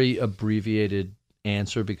very abbreviated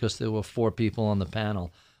answer because there were 4 people on the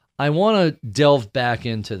panel. I want to delve back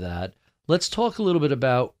into that. Let's talk a little bit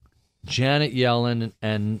about Janet Yellen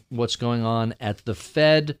and what's going on at the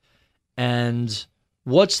Fed and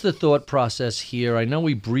what's the thought process here. I know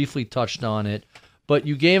we briefly touched on it, but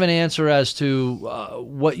you gave an answer as to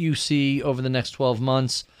what you see over the next 12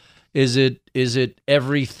 months. Is it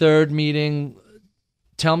every third meeting?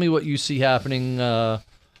 Tell me what you see happening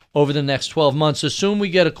over the next 12 months. Assume we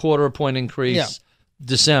get a 0.25 point increase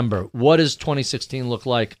December. What does 2016 look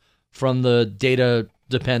like from the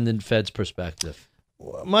data-dependent Fed's perspective?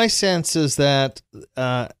 My sense is that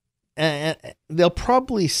they'll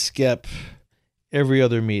probably skip every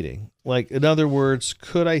other meeting. Like, in other words,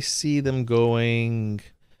 could I see them going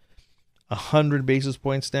 100 basis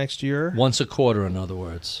points next year? Once a quarter, in other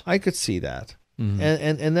words. I could see that. And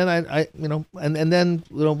then and then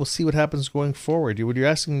we'll see what happens going forward. When you're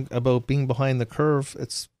asking about being behind the curve,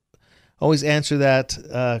 it's always answer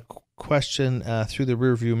that question through the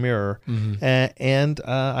rearview mirror. And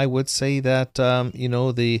I would say that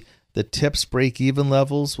the TIPS break-even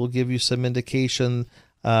levels will give you some indication.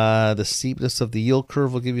 The steepness of the yield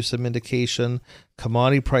curve will give you some indication.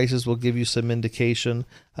 Commodity prices will give you some indication.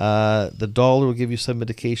 The dollar will give you some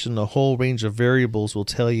indication. A whole range of variables will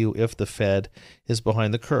tell you if the Fed is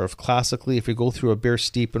behind the curve. Classically, if you go through a bear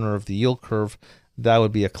steepener of the yield curve, that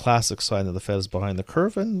would be a classic sign that the Fed is behind the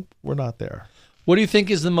curve, and we're not there. What do you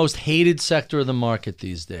think is the most hated sector of the market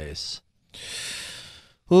these days?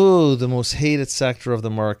 Ooh, the most hated sector of the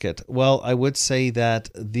market. Well, I would say that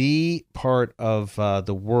the part of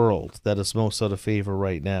the world that is most out of favor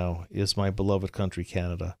right now is my beloved country,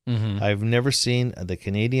 Canada. I've never seen the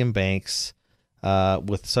Canadian banks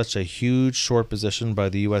with such a huge short position by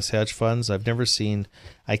the U.S. hedge funds. I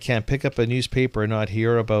can't pick up a newspaper and not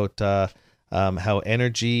hear about how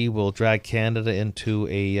energy will drag Canada into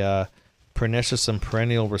a pernicious and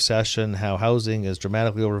perennial recession, how housing is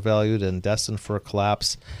dramatically overvalued and destined for a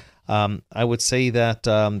collapse. I would say that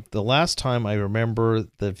the last time I remember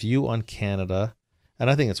the view on Canada, and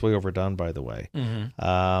I think it's way overdone, by the way,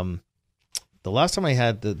 the last time I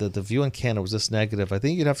had the view on Canada was this negative. I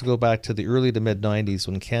think you'd have to go back to the early to mid-'90s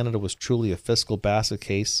when Canada was truly a fiscal basket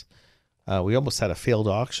case. We almost had a failed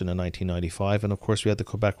auction in 1995, and of course we had the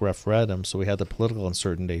Quebec referendum, so we had the political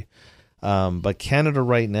uncertainty. But Canada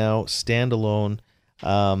right now, standalone,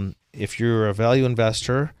 if you're a value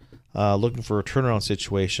investor looking for a turnaround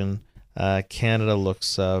situation, Canada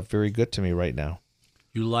looks very good to me right now.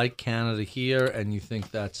 You like Canada here, and you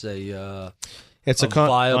think that's a It's a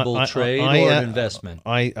viable trade or an investment?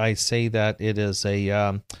 I say that it is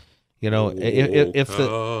a, if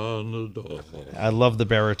the, Canada, I love the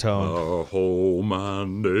baritone. our home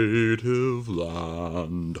and native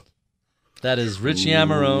land. That is Rich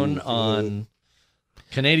Yamarone on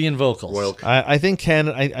Canadian vocals. Well, I think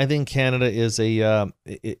Canada. I think Canada is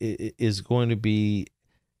is going to be,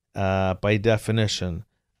 by definition,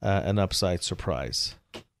 an upside surprise.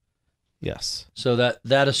 Yes. So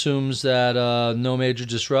that assumes that no major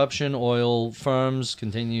disruption, oil firms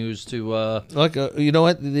continues to... Look, you know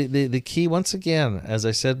what? The key, once again, as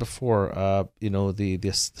I said before, the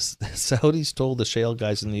Saudis told the shale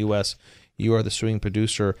guys in the U.S., you are the swing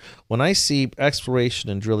producer. When I see exploration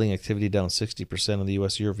and drilling activity down 60% in the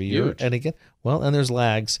U.S. year over year, Huge. and again, and there's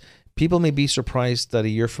lags, people may be surprised that a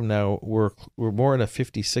year from now we're more in a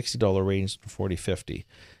 $50, $60 range than 40, 50.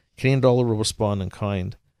 Canadian dollar will respond in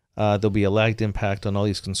kind. There'll be a lagged impact on all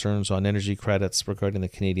these concerns on energy credits regarding the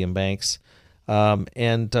Canadian banks.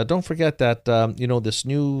 And don't forget that, this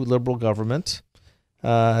new Liberal government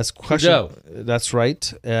has questioned. Trudeau. That's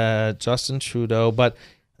right, Justin Trudeau, but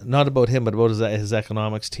not about him, but about his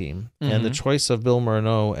economics team. And the choice of Bill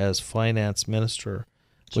Morneau as finance minister,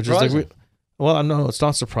 which Surprising. no, it's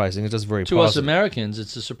not surprising. It's just very To us positive. Americans,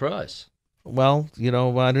 it's a surprise. Well, I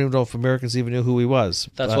don't even know if Americans even knew who he was.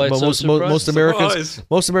 That's why it's but so most surprising.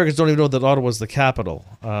 Most Americans don't even know that Ottawa's the capital.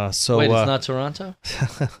 So Wait, it's not Toronto?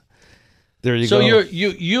 there you So go.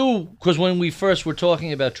 you because when we first were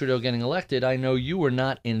talking about Trudeau getting elected, I know you were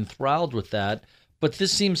not enthralled with that, but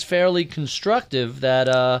this seems fairly constructive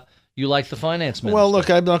that you like the finance minister. Well, look,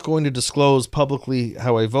 I'm not going to disclose publicly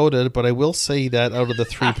how I voted, but I will say that out of the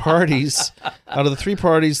three parties,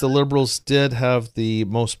 the Liberals did have the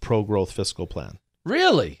most pro-growth fiscal plan.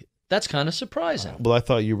 Really? That's kind of surprising. Well, I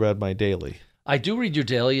thought you read my daily. I do read your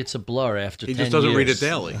daily. It's a blur after 10 he years. just doesn't read it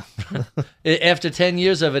daily. After 10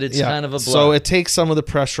 years of it, it's kind of a blur. So it takes some of the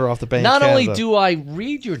pressure off the Bank Not of only Canada. do I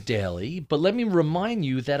read your daily, but let me remind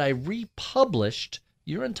you that I republished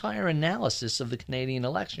your entire analysis of the Canadian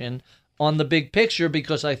election on the big picture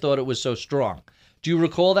because I thought it was so strong. Do you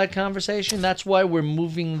recall that conversation? That's why we're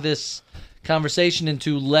moving this conversation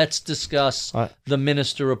into let's discuss the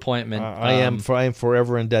minister appointment. I am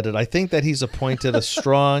forever indebted. I think that he's appointed a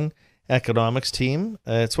strong economics team.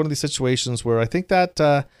 It's one of these situations where I think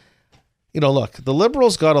that, look, the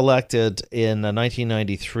Liberals got elected in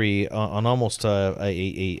 1993 on almost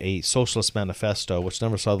a socialist manifesto, which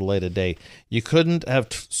never saw the light of day. You couldn't have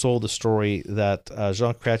sold the story that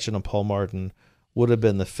Jean Chrétien and Paul Martin would have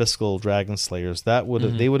been the fiscal dragon slayers. They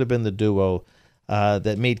would have been the duo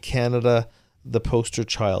that made Canada the poster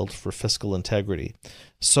child for fiscal integrity.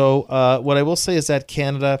 So what I will say is that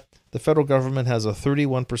Canada, the federal government has a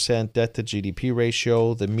 31% debt to GDP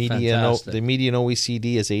ratio. The median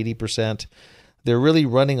OECD is 80%. They're really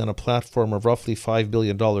running on a platform of roughly $5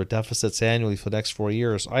 billion deficits annually for the next 4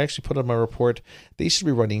 years. I actually put in my report, they should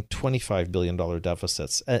be running $25 billion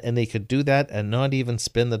deficits. And they could do that and not even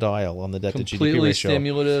spin the dial on the debt to GDP Completely ratio.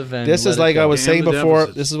 stimulative. And This is let it like go. I was saying the before.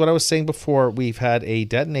 deficits. This is what I was saying before. We've had a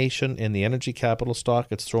detonation in the energy capital stock.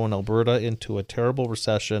 It's thrown Alberta into a terrible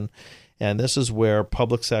recession. And this is where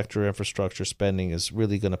public sector infrastructure spending is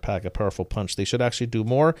really going to pack a powerful punch. They should actually do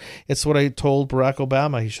more. It's what I told Barack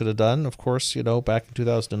Obama he should have done, of course, back in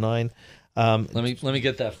 2009. Let me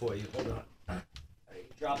get that for you. Hold on. I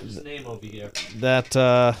dropped his name over here. That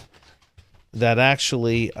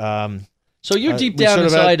actually... So you're deep we down should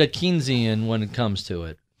have inside a Keynesian when it comes to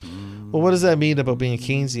it. well, what does that mean about being a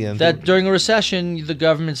Keynesian? That during a recession, the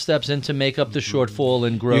government steps in to make up the shortfall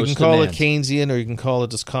in gross you can call demand. it Keynesian or you can call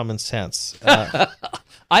it just common sense.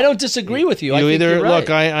 I don't disagree with you. I think either you're right. look.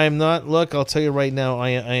 I'm not. Look, I'll tell you right now. I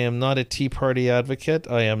am not a Tea Party advocate.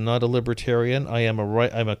 I am not a libertarian. I'm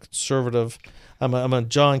a conservative. I'm a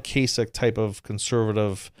John Kasich type of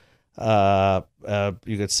conservative.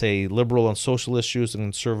 You could say liberal on social issues and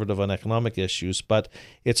conservative on economic issues. But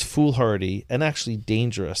it's foolhardy and actually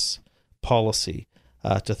dangerous policy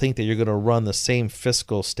to think that you're going to run the same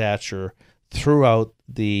fiscal stature throughout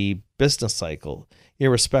the business cycle,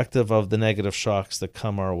 irrespective of the negative shocks that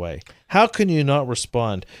come our way. How can you not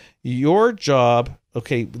respond? Your job,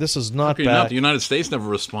 okay, this is not Okay, bad. the United States never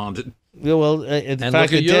responded Well, in And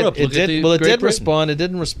fact, look at it Europe, did. look at It the did Great Britain. respond. It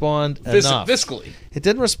didn't respond enough. fiscally. It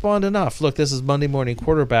didn't respond enough. Look, this is Monday morning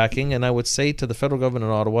quarterbacking, and I would say to the federal government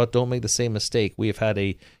in Ottawa, don't make the same mistake. We have had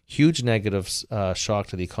a huge negative shock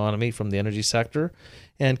to the economy from the energy sector,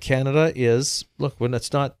 and Canada is, look, when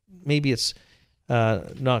it's not, maybe it's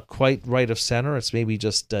not quite right of center. It's maybe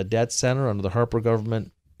just dead center. Under the Harper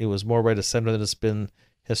government, it was more right of center than it's been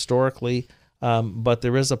historically, but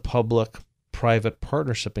there is a public-private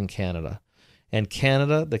partnership in Canada. And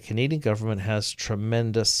Canada, the Canadian government has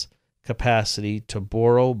tremendous capacity to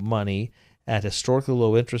borrow money at historically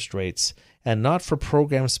low interest rates, and not for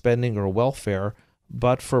program spending or welfare,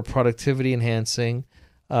 but for productivity enhancing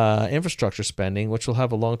infrastructure spending, which will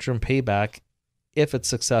have a long-term payback if it's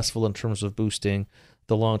successful in terms of boosting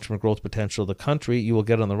the long-term growth potential of the country. You will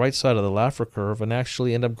get on the right side of the Laffer curve and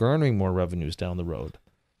actually end up garnering more revenues down the road.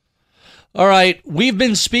 All right, we've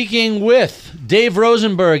been speaking with Dave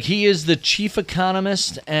Rosenberg. He is the chief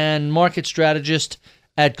economist and market strategist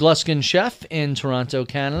at Gluskin Sheff in Toronto,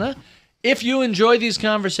 Canada. If you enjoy these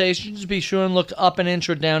conversations, be sure and look up an inch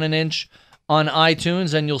or down an inch on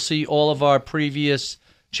iTunes, and you'll see all of our previous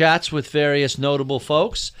chats with various notable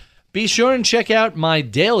folks. Be sure and check out my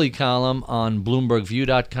daily column on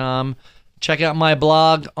BloombergView.com. Check out my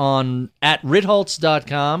blog on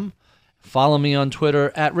 @Ritholtz.com. Follow me on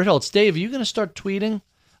Twitter @Ritholtz. Dave, are you going to start tweeting?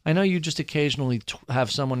 I know you just occasionally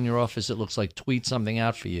have someone in your office that looks like tweet something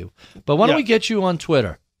out for you. But why don't we get you on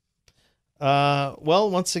Twitter? Well,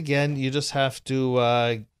 once again, you just have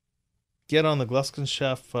to get on the Gluskin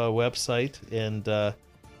Sheff website, and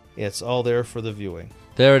it's all there for the viewing.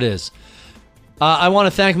 There it is. I want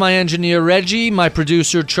to thank my engineer, Reggie, my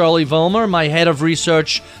producer, Charlie Vollmer, my head of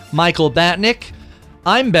research, Michael Batnick.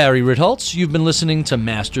 I'm Barry Ritholtz. You've been listening to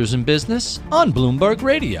Masters in Business on Bloomberg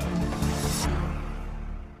Radio.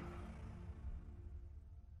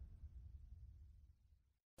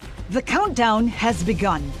 The countdown has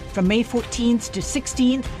begun. From May 14th to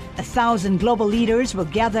 16th, 1,000 global leaders will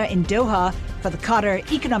gather in Doha for the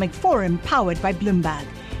Qatar Economic Forum powered by Bloomberg.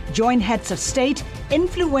 Join heads of state,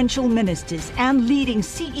 influential ministers, and leading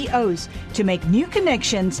CEOs to make new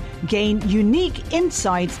connections, gain unique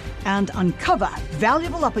insights, and uncover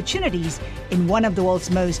valuable opportunities in one of the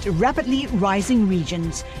world's most rapidly rising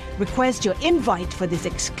regions. Request your invite for this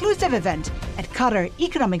exclusive event at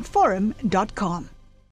QatarEconomicForum.com.